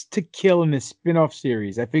wants to kill in this spin-off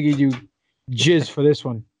series. I figured you jizz for this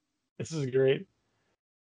one. This is great.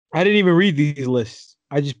 I didn't even read these lists.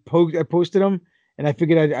 I just posted them, and I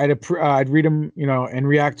figured I'd read them, and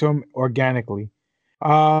react to them organically.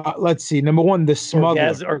 Let's see. Number 1, the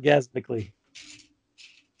smuggler. Orgasmically.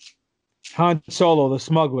 Han Solo, the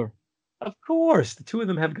smuggler. Of course, the two of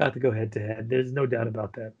them have got to go head to head. There's no doubt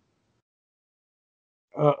about that.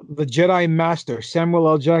 The Jedi Master. Samuel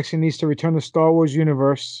L. Jackson needs to return to Star Wars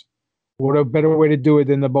universe. What a better way to do it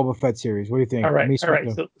than the Boba Fett series? What do you think? All right.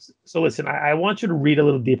 So listen, I want you to read a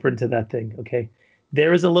little deeper into that thing, okay?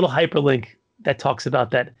 There is a little hyperlink that talks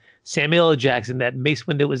about that Samuel L. Jackson, that Mace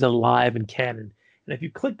Windu is alive in canon. And if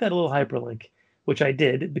you click that little hyperlink, which I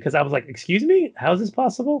did because I was like, excuse me, how is this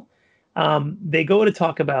possible? They go to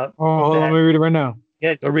talk about. Oh, let me read it right now.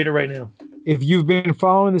 Yeah, go read it right now. If you've been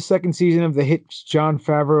following the second season of the hit Jon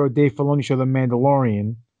Favreau or Dave Filoni show, The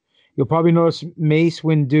Mandalorian, you'll probably notice Mace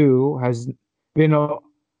Windu has been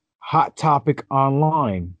Hot topic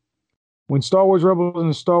online. When Star Wars Rebels and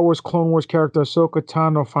the Star Wars Clone Wars character Ahsoka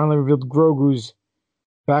Tano finally revealed Grogu's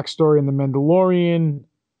backstory in The Mandalorian,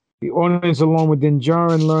 the audience, along with Din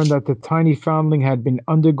Djarin, learned that the tiny foundling had been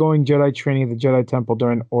undergoing Jedi training at the Jedi Temple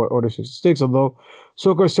during Order 66. Although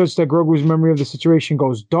Ahsoka asserts that Grogu's memory of the situation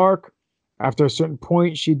goes dark, after a certain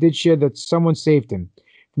point, she did share that someone saved him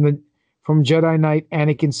from Jedi Knight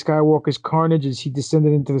Anakin Skywalker's carnage as he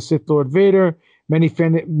descended into the Sith Lord Vader. Many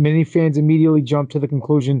fans immediately jumped to the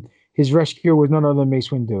conclusion his rescuer was none other than Mace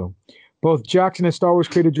Windu. Both Jackson and Star Wars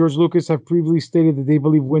creator George Lucas have previously stated that they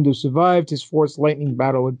believe Windu survived his Force lightning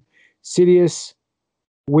battle with Sidious,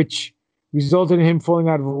 which resulted in him falling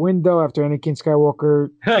out of a window after Anakin Skywalker.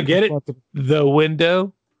 I get it. The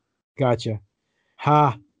window. Gotcha.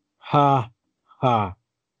 Ha, ha, ha.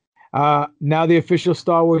 Now the official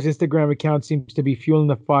Star Wars Instagram account seems to be fueling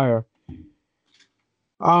the fire.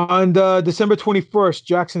 On December 21st,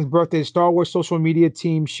 Jackson's birthday, Star Wars social media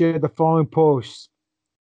team shared the following post.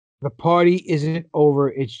 The party isn't over,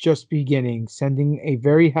 it's just beginning. Sending a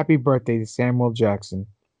very happy birthday to Samuel Jackson.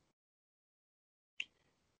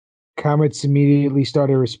 Comments immediately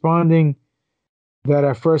started responding that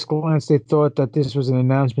at first glance they thought that this was an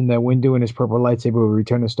announcement that Windu and his purple lightsaber would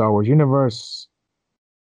return to Star Wars universe.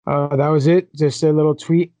 That was it. Just a little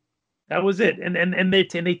tweet. That was it, and they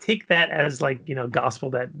take that as like, you know, gospel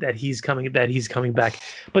that he's coming back.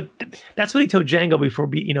 But that's what he told Jango before,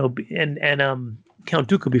 and Count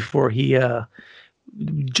Dooku before he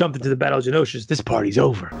jumped into the Battle of Geonosis. This party's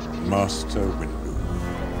over. Master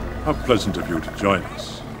Windu, how pleasant of you to join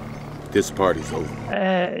us. This party's over.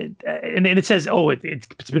 And it says,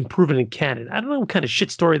 it's been proven in canon. I don't know what kind of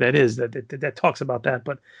shit story that is that talks about that,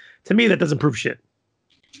 but to me that doesn't prove shit.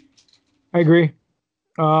 I agree.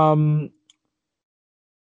 Bless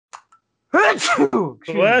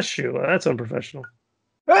you. That's unprofessional.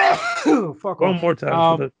 Fuck One off. more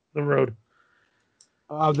time for the road.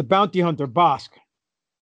 The bounty hunter, Bosk.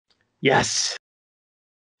 Yes.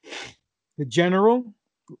 The general,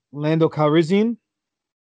 Lando Calrissian.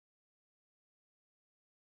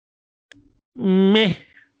 Meh.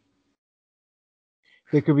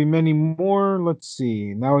 There could be many more. Let's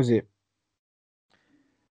see. That was it.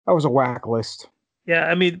 That was a whack list. Yeah,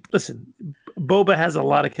 I mean, listen, Boba has a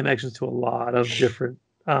lot of connections to a lot of different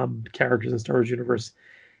characters in Star Wars universe.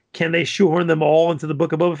 Can they shoehorn them all into the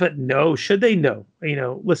Book of Boba Fett? No. Should they? No. You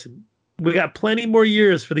know, listen, we got plenty more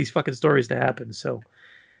years for these fucking stories to happen. So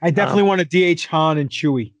I definitely want to DH Han and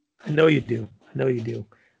Chewie. I know you do.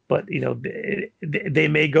 But, you know, they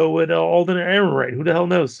may go with Alden Ehrenreich. Who the hell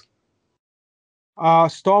knows?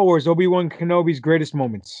 Star Wars, Obi-Wan Kenobi's greatest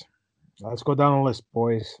moments. Let's go down the list,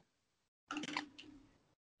 boys.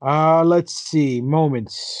 Let's see.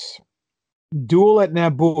 Moments. Duel at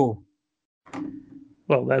Naboo.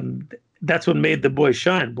 Well, that's what made the boy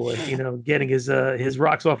shine, boy. You know, getting his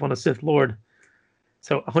rocks off on a Sith Lord.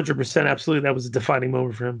 So 100%, absolutely, that was a defining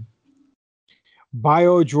moment for him.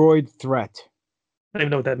 Biodroid threat. I don't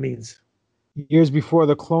even know what that means. Years before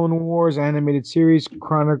the Clone Wars animated series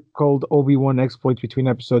chronicled Obi-Wan exploits between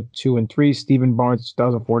episode 2 and 3, Stephen Barnes'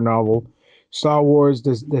 2004 novel, Star Wars,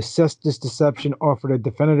 The Cestus Deception, offered a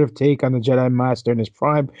definitive take on the Jedi Master in his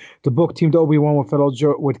prime. The book teamed Obi-Wan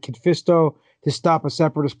with Kit Fisto to stop a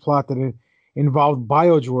separatist plot that involved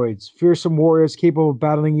biodroids, fearsome warriors capable of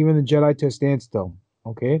battling even the Jedi to a standstill.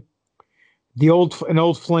 Okay? An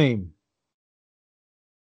old flame.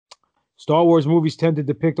 Star Wars movies tend to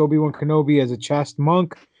depict Obi-Wan Kenobi as a chaste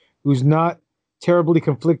monk who's not terribly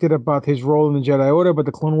conflicted about his role in the Jedi Order, but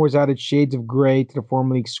the Clone Wars added shades of gray to the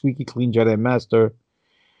formerly squeaky clean Jedi Master.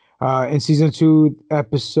 In Season 2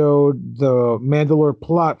 episode, The Mandalore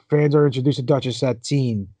Plot, fans are introduced to Duchess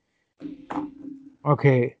Satine.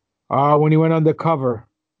 Okay. When he went undercover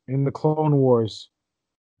in the Clone Wars.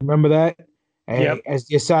 Remember that? Yep. As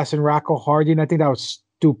the assassin Rocco Hardin. I think that was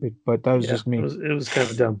stupid, but that was just me. It was kind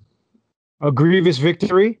of dumb. A grievous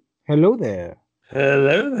victory. Hello there.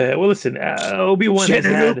 Hello there. Well, listen, Obi-Wan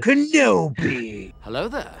General Kenobi. Hello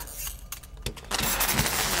there.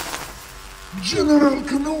 General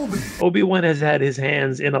Kenobi. Obi-Wan has had his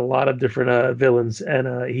hands in a lot of different villains, and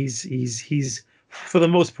he's for the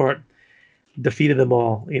most part defeated them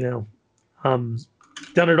all. You know,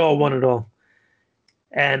 done it all, won it all,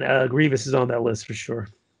 and Grievous is on that list for sure.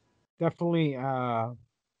 Definitely,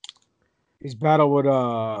 his battle with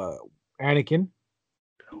Anakin.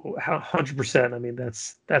 100%. I mean,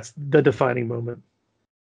 that's the defining moment.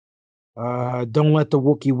 Don't Let the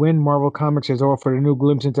Wookiee Win. Marvel Comics has offered a new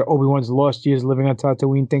glimpse into Obi-Wan's lost years living on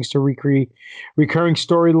Tatooine thanks to recurring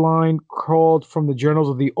storyline crawled from the journals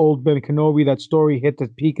of the old Ben Kenobi. That story hit the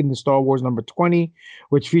peak in the Star Wars number 20,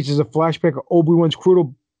 which features a flashback of Obi-Wan's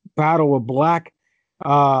crucial battle with Black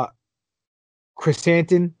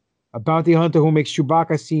Chrysanthemum, a bounty hunter who makes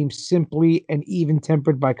Chewbacca seem simply and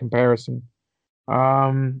even-tempered by comparison.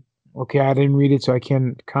 Okay, I didn't read it, so I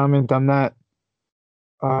can't comment on that.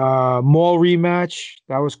 Maul rematch,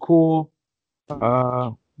 that was cool.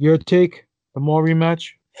 Your take, the Maul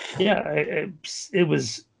rematch? Yeah, it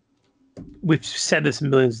was. We've said this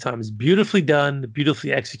millions of times. Beautifully done,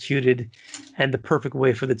 beautifully executed, and the perfect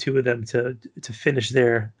way for the two of them to finish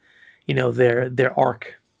their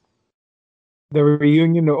arc. The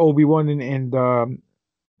reunion of Obi-Wan and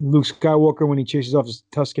Luke Skywalker when he chases off the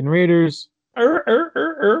Tusken Raiders.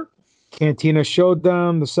 Cantina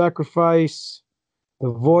Showdown, the sacrifice, the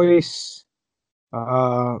voice,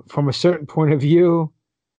 from a certain point of view.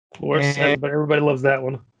 Of course, everybody loves that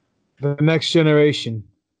one. The Next Generation.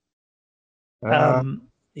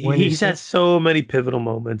 He's had so many pivotal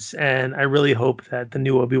moments, and I really hope that the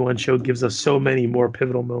new Obi-Wan show gives us so many more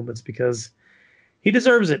pivotal moments because he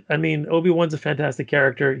deserves it. I mean, Obi-Wan's a fantastic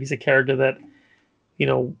character. He's a character that,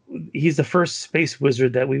 he's the first space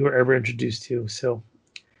wizard that we were ever introduced to. So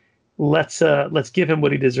let's give him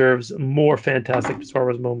what he deserves. More fantastic Star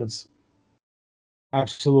Wars moments.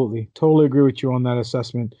 Absolutely. Totally agree with you on that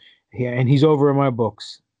assessment. Yeah, and he's over in my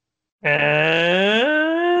books. And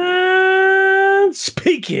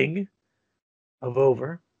speaking of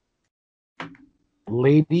over,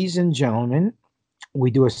 ladies and gentlemen, we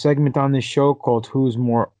do a segment on this show called Who's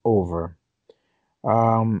More Over.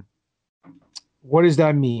 What does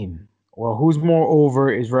that mean? Well, who's more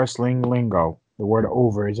over is wrestling lingo. The word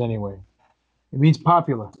over is anyway. It means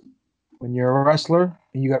popular. When you're a wrestler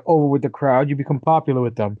and you got over with the crowd, you become popular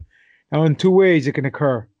with them. Now, in two ways it can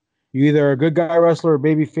occur. You're either a good guy wrestler or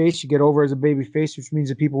baby face. You get over as a baby face, which means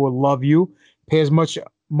that people will love you, pay as much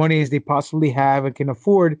money as they possibly have and can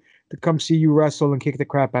afford to come see you wrestle and kick the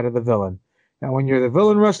crap out of the villain. Now, when you're the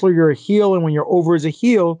villain wrestler, you're a heel, and when you're over as a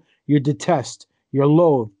heel, you're detest, you're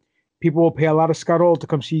loathe. People will pay a lot of scuttle to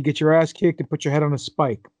come see you get your ass kicked and put your head on a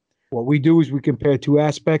spike. What we do is we compare two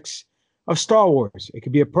aspects of Star Wars. It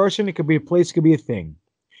could be a person, it could be a place, it could be a thing.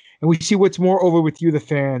 And we see what's more over with you, the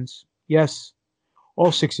fans. Yes,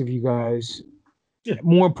 all six of you guys. Yeah.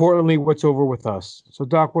 More importantly, what's over with us. So,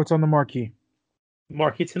 Doc, what's on the marquee?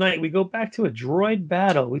 Marquee tonight, we go back to a droid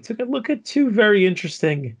battle. We took a look at two very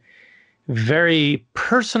interesting, very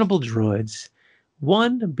personable droids.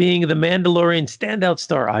 One being the Mandalorian standout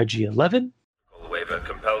star IG-11. The waiver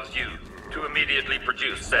compels you to immediately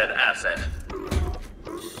produce said asset.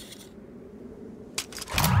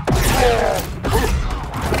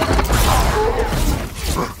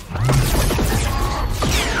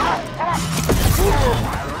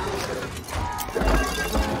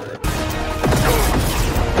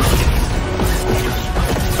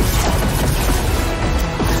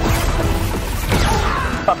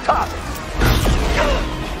 Up top.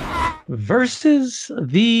 Versus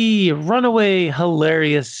the runaway,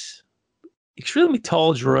 hilarious, extremely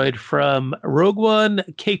tall droid from Rogue One,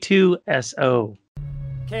 K2SO.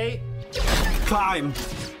 K. Climb.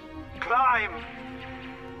 Climb.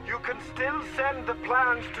 You can still send the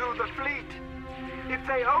plans to the fleet. If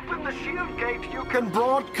they open the shield gate, you can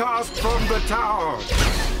broadcast from the tower.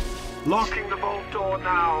 Locking the vault door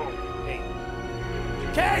now.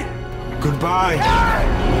 K. Goodbye.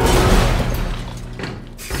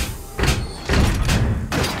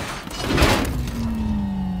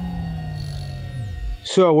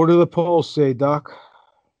 So, what do the polls say, Doc?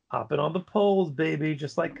 Hopping on the polls, baby,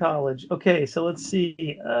 just like college. Okay, so let's see.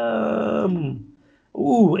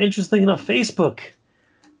 Interesting enough, Facebook.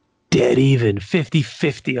 Dead even,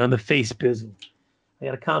 50-50 on the face bizzle. I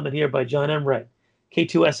got a comment here by John M. Wright.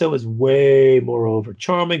 K2SO is way more over.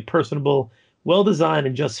 Charming, personable, well-designed,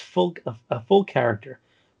 and just a full character.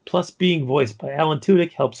 Plus, being voiced by Alan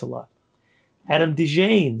Tudyk helps a lot. Adam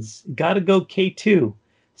DeJanes, gotta go K2.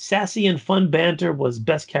 Sassy and fun banter was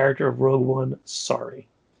best character of Rogue One. Sorry.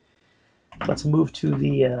 Let's move to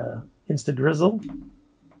the Insta Drizzle.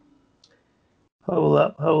 Hold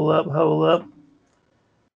up.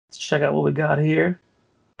 Let's check out what we got here.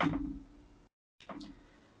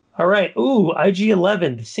 All right.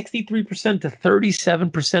 IG-11, 63% to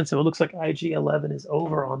 37%. So it looks like IG-11 is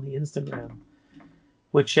over on the Instagram,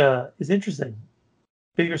 which is interesting.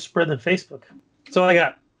 Bigger spread than Facebook. That's all I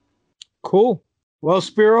got. Cool. Well,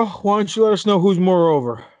 Spiro, why don't you let us know who's more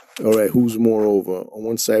over? All right, who's more over? On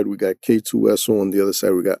one side, we got K2SO. On the other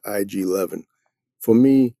side, we got IG-11. For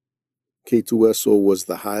me, K2SO was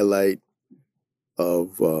the highlight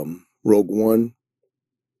of Rogue One.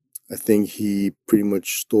 I think he pretty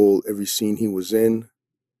much stole every scene he was in.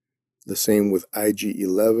 The same with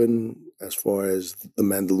IG-11. As far as The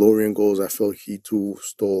Mandalorian goes, I felt he too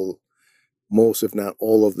stole most, if not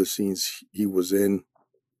all, of the scenes he was in.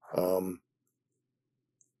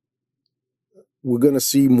 We're going to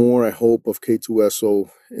see more, I hope, of K2SO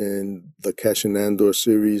in the Cassian Andor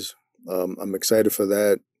series. I'm excited for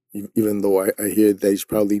that, even though I hear that he's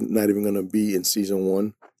probably not even going to be in season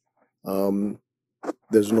 1.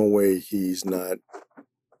 There's no way he's not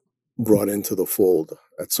brought into the fold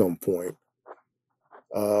at some point.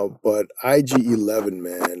 But IG-11,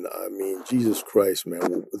 man, I mean, Jesus Christ,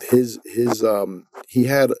 man, he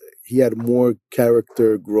had more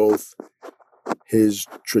character growth. His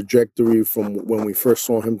trajectory from when we first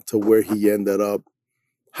saw him to where he ended up,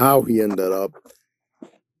 how he ended up.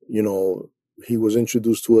 You know, he was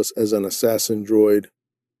introduced to us as an assassin droid,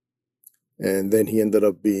 and then he ended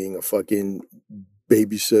up being a fucking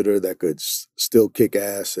babysitter that could still kick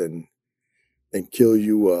ass and kill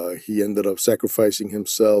you. He ended up sacrificing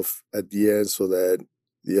himself at the end so that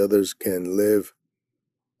the others can live.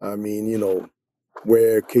 I mean, you know,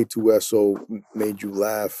 where K2SO made you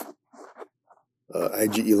laugh,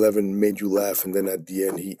 IG-11 made you laugh, and then at the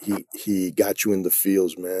end he got you in the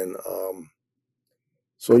feels, man.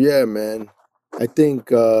 So yeah, man, I think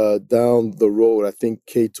down the road, I think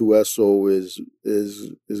K2SO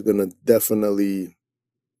is gonna definitely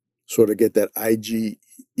sort of get that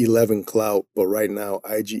IG-11 clout, but right now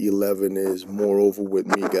IG-11 is more over with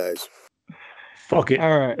me, guys. Fuck it.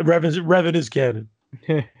 All right. Revan is canon.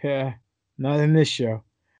 Yeah, not in this show.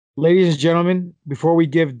 Ladies and gentlemen, before we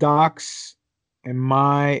give Doc's and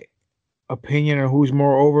my opinion on who's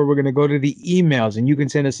more over, we're going to go to the emails, and you can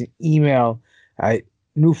send us an email at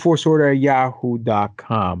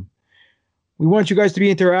newforceorder@yahoo.com. We want you guys to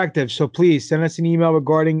be interactive, so please send us an email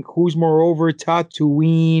regarding who's more over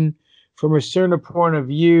Tatooine from a certain point of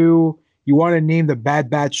view. You want to name the Bad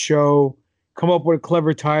Batch show, come up with a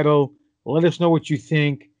clever title, let us know what you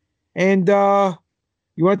think, and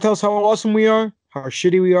you want to tell us how awesome we are, how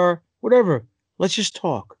shitty we are, whatever. Let's just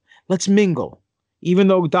talk. Let's mingle. Even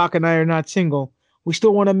though Doc and I are not single, we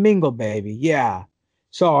still want to mingle, baby. Yeah.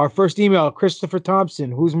 So our first email, Christopher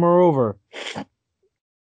Thompson, who's more over?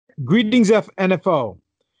 Greetings, NFO.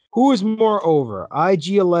 Who is more over?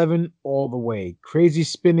 IG-11 all the way. Crazy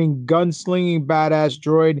spinning, gunslinging, badass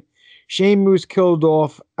droid. Shame was killed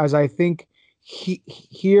off, as I think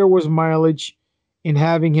here was mileage in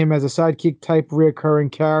having him as a sidekick type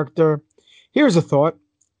reoccurring character. Here's a thought.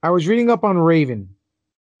 I was reading up on Raven,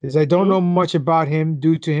 as I don't know much about him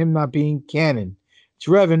due to him not being canon. It's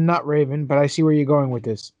Revan, not Raven, but I see where you're going with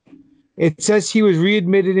this. It says he was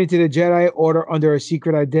readmitted into the Jedi Order under a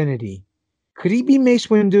secret identity. Could he be Mace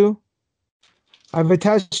Windu? I've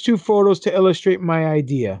attached 2 photos to illustrate my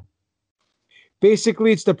idea.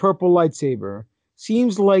 Basically, it's the purple lightsaber.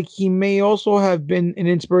 Seems like he may also have been an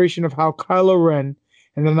inspiration of how Kylo Ren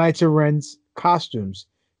and the Knights of Ren's costumes.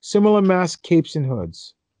 Similar masks, capes, and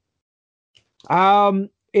hoods. I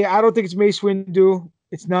don't think it's Mace Windu.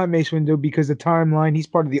 It's not Mace Windu because the timeline, he's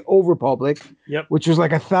part of the Old Republic, which was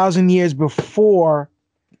like 1,000 years before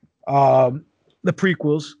the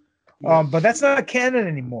prequels. But that's not canon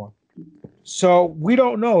anymore. So we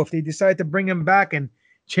don't know if they decide to bring him back and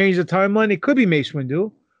change the timeline. It could be Mace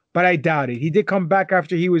Windu, but I doubt it. He did come back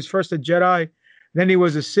after he was first a Jedi, then he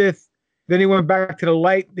was a Sith, then he went back to the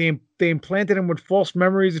light. They implanted him with false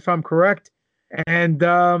memories, if I'm correct. And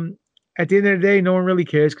at the end of the day, no one really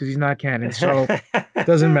cares because he's not canon, so it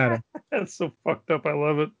doesn't matter. That's so fucked up. I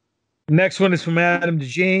love it. Next one is from Adam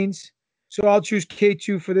DeJanes. So I'll choose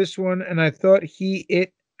K2 for this one, and I thought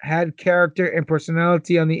it had character and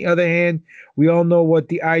personality. On the other hand, we all know what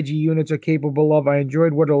the IG units are capable of. I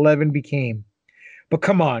enjoyed what 11 became. But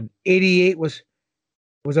come on, 88 was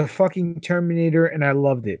a fucking Terminator, and I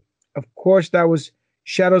loved it. Of course, that was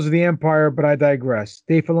Shadows of the Empire, but I digress.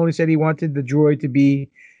 Dave Filoni said he wanted the droid to be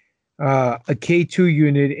a K2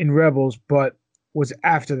 unit in Rebels, but was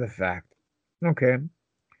after the fact. Okay.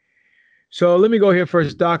 So let me go here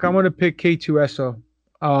first, Doc. I want to pick K2SO.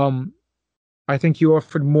 I think you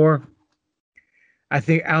offered more. I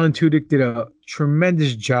think Alan Tudyk did a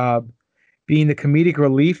tremendous job being the comedic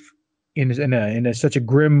relief in such a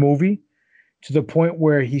grim movie, to the point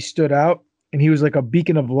where he stood out and he was like a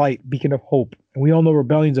beacon of light, beacon of hope. And we all know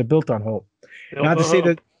rebellions are built on hope. Not to say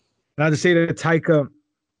that Taika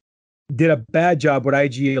did a bad job with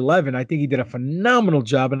IG-11. I think he did a phenomenal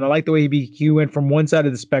job, and I like the way he went from one side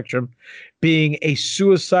of the spectrum, being a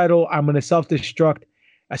suicidal, I'm going to self-destruct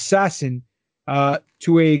assassin,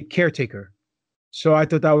 to a caretaker. So I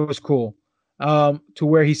thought that was cool. To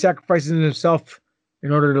where he sacrifices himself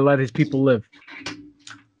in order to let his people live.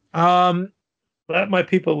 Let my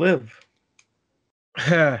people live.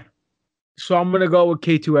 So I'm gonna go with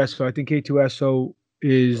K2SO. I think K2SO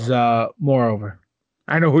is moreover.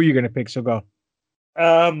 I know who you're gonna pick, so go.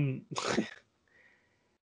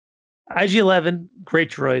 IG-11,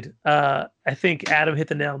 great droid. I think Adam hit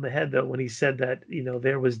the nail on the head though when he said that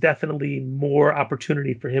there was definitely more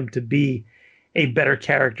opportunity for him to be a better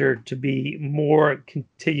character, to be more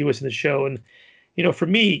contiguous in the show. And for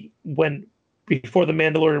me, before the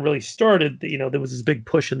Mandalorian really started, there was this big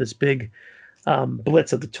push and this big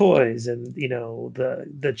blitz of the toys, and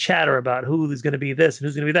the chatter about who is going to be this and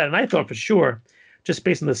who's going to be that. And I thought for sure, just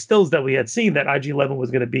based on the stills that we had seen, that IG-11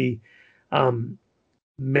 was going to be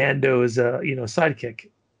Mando's sidekick.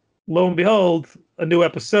 Lo and behold, a new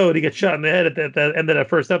episode, he gets shot in the head at the end of that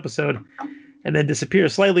first episode, and then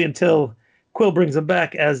disappears slightly until Quill brings him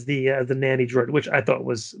back as the nanny droid, which I thought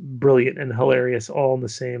was brilliant and hilarious, all in the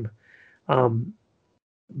same.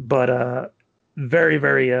 But very,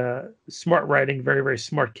 very smart writing, very, very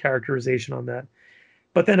smart characterization on that.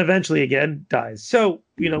 But then eventually, again, dies. So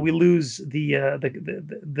we lose the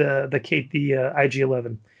IG-11,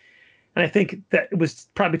 and I think that it was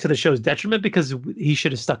probably to the show's detriment because he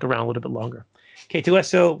should have stuck around a little bit longer.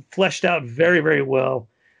 K2SO fleshed out very, very well.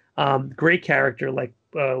 Great character, like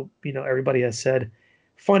everybody has said.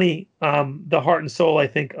 Funny, the heart and soul, I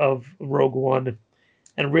think, of Rogue One,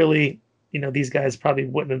 and really, these guys probably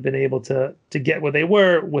wouldn't have been able to get where they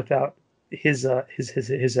were without his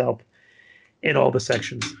help in all the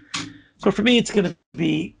sections. So for me, it's going to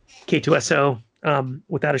be K2SO,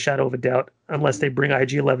 without a shadow of a doubt, unless they bring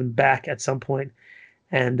IG-11 back at some point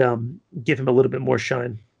and give him a little bit more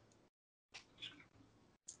shine.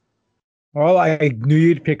 Well, I knew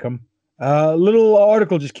you'd pick him. A little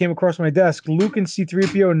article just came across my desk. Luke and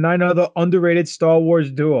C-3PO and 9 other underrated Star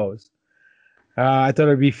Wars duos. I thought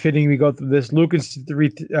it'd be fitting we go through this. Luke and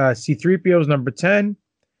C-3PO is number 10.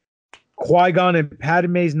 Qui-Gon and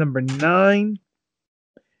Padme is number 9.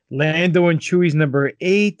 Lando and Chewie's number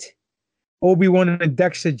 8. Obi-Wan and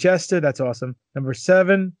Dexter Jester, that's awesome. Number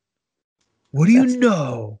 7. What do you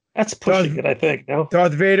know? That's pushing it, I think. No.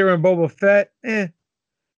 Darth Vader and Boba Fett,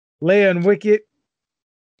 Leia and Wicket.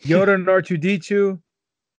 Yoda and R2-D2.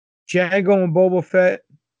 Jango and Boba Fett.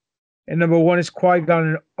 And number 1 is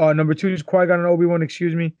Qui-Gon. Number 2 is Qui-Gon and Obi-Wan,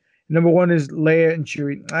 excuse me. Number 1 is Leia and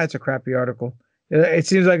Chewie. That's a crappy article. It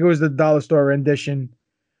seems like it was the dollar store rendition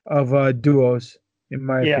of duos, in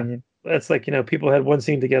my opinion. That's like, people had one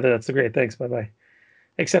scene together. That's a great. Thanks. Bye-bye.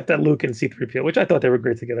 Except that Luke and C-3PO, which I thought they were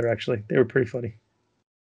great together, actually. They were pretty funny.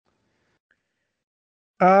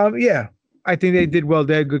 Yeah. I think they did well.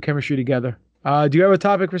 They had good chemistry together. Do you have a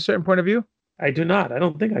topic for a certain point of view? I do not. I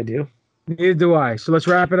don't think I do. Neither do I. So let's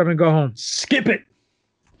wrap it up and go home. Skip it.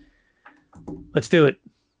 Let's do it.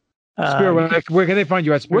 Spiro, where can they find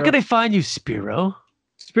you at, Spiro? Where can they find you, Spiro?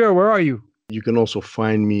 Spiro, where are you? You can also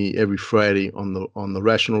find me every Friday on the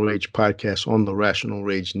Rational Rage podcast on the Rational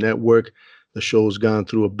Rage Network. The show's gone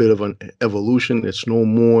through a bit of an evolution. It's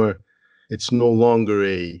no longer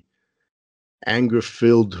a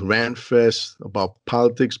anger-filled rant fest about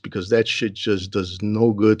politics, because that shit just does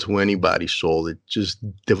no good to anybody's soul. It just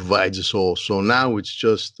divides us all. So now it's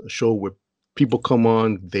just a show where people come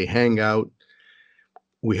on, they hang out,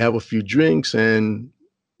 we have a few drinks, and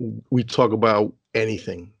we talk about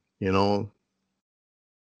anything, On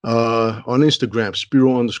Instagram,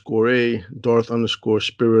 Spiro_A,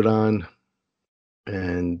 Darth_Spiridon,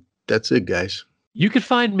 and that's it, guys. You can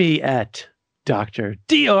find me at Dr.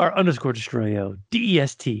 Dr_Destroyo,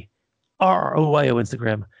 DESTRROYO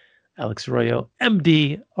Instagram, Alex Arroyo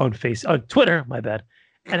MD on Twitter, my bad,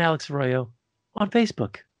 and Alex Arroyo on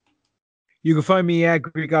Facebook. You can find me at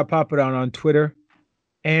Greek God Papadon on Twitter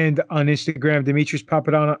and on Instagram, Demetrius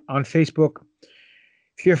Papadon on Facebook.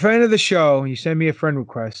 If you're a fan of the show, you send me a friend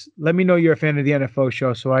request. Let me know you're a fan of the NFO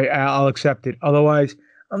show, so I'll accept it. Otherwise,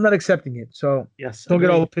 I'm not accepting it. So yes, don't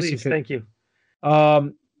get all pissy please, fit. Thank you.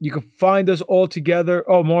 You can find us all together.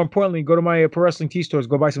 Oh, more importantly, go to my Pro Wrestling Tee stores.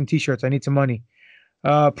 Go buy some T-shirts. I need some money.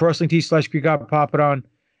 Pro Wrestling Tee / Greek God Papadon.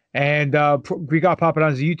 And Greek God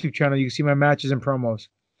Papadon is a YouTube channel. You can see my matches and promos.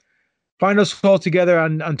 Find us all together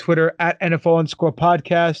on Twitter at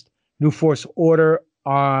NFL_podcast. New Force Order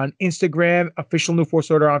on Instagram. Official New Force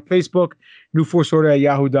Order on Facebook.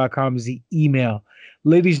 newforceorder@yahoo.com is the email.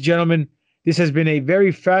 Ladies and gentlemen, this has been a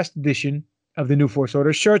very fast edition of the New Force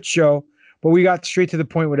Order Shirt Show. But we got straight to the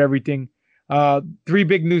point with everything. 3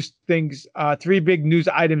 big news things, 3 big news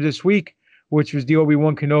items this week, which was the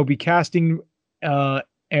Obi-Wan Kenobi casting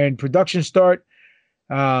and production start.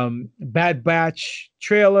 Bad Batch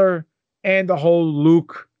trailer and the whole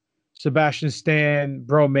Luke, Sebastian Stan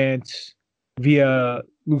bromance via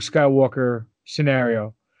Luke Skywalker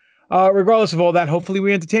scenario. Regardless of all that, hopefully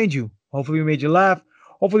we entertained you. Hopefully we made you laugh.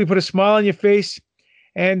 Hopefully we put a smile on your face.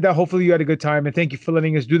 And hopefully you had a good time. And thank you for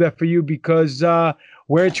letting us do that for you, because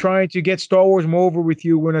we're trying to get Star Wars more over with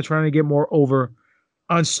you. We're not trying to get more over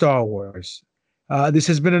on Star Wars. This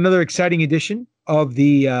has been another exciting edition of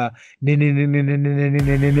the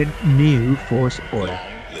New Force Order.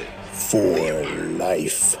 For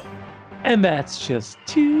life. And that's just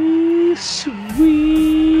too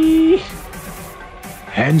sweet.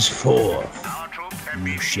 Henceforth,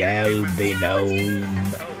 you shall be known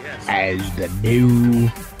as the New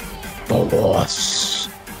Force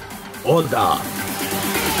Order.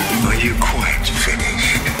 Are you quite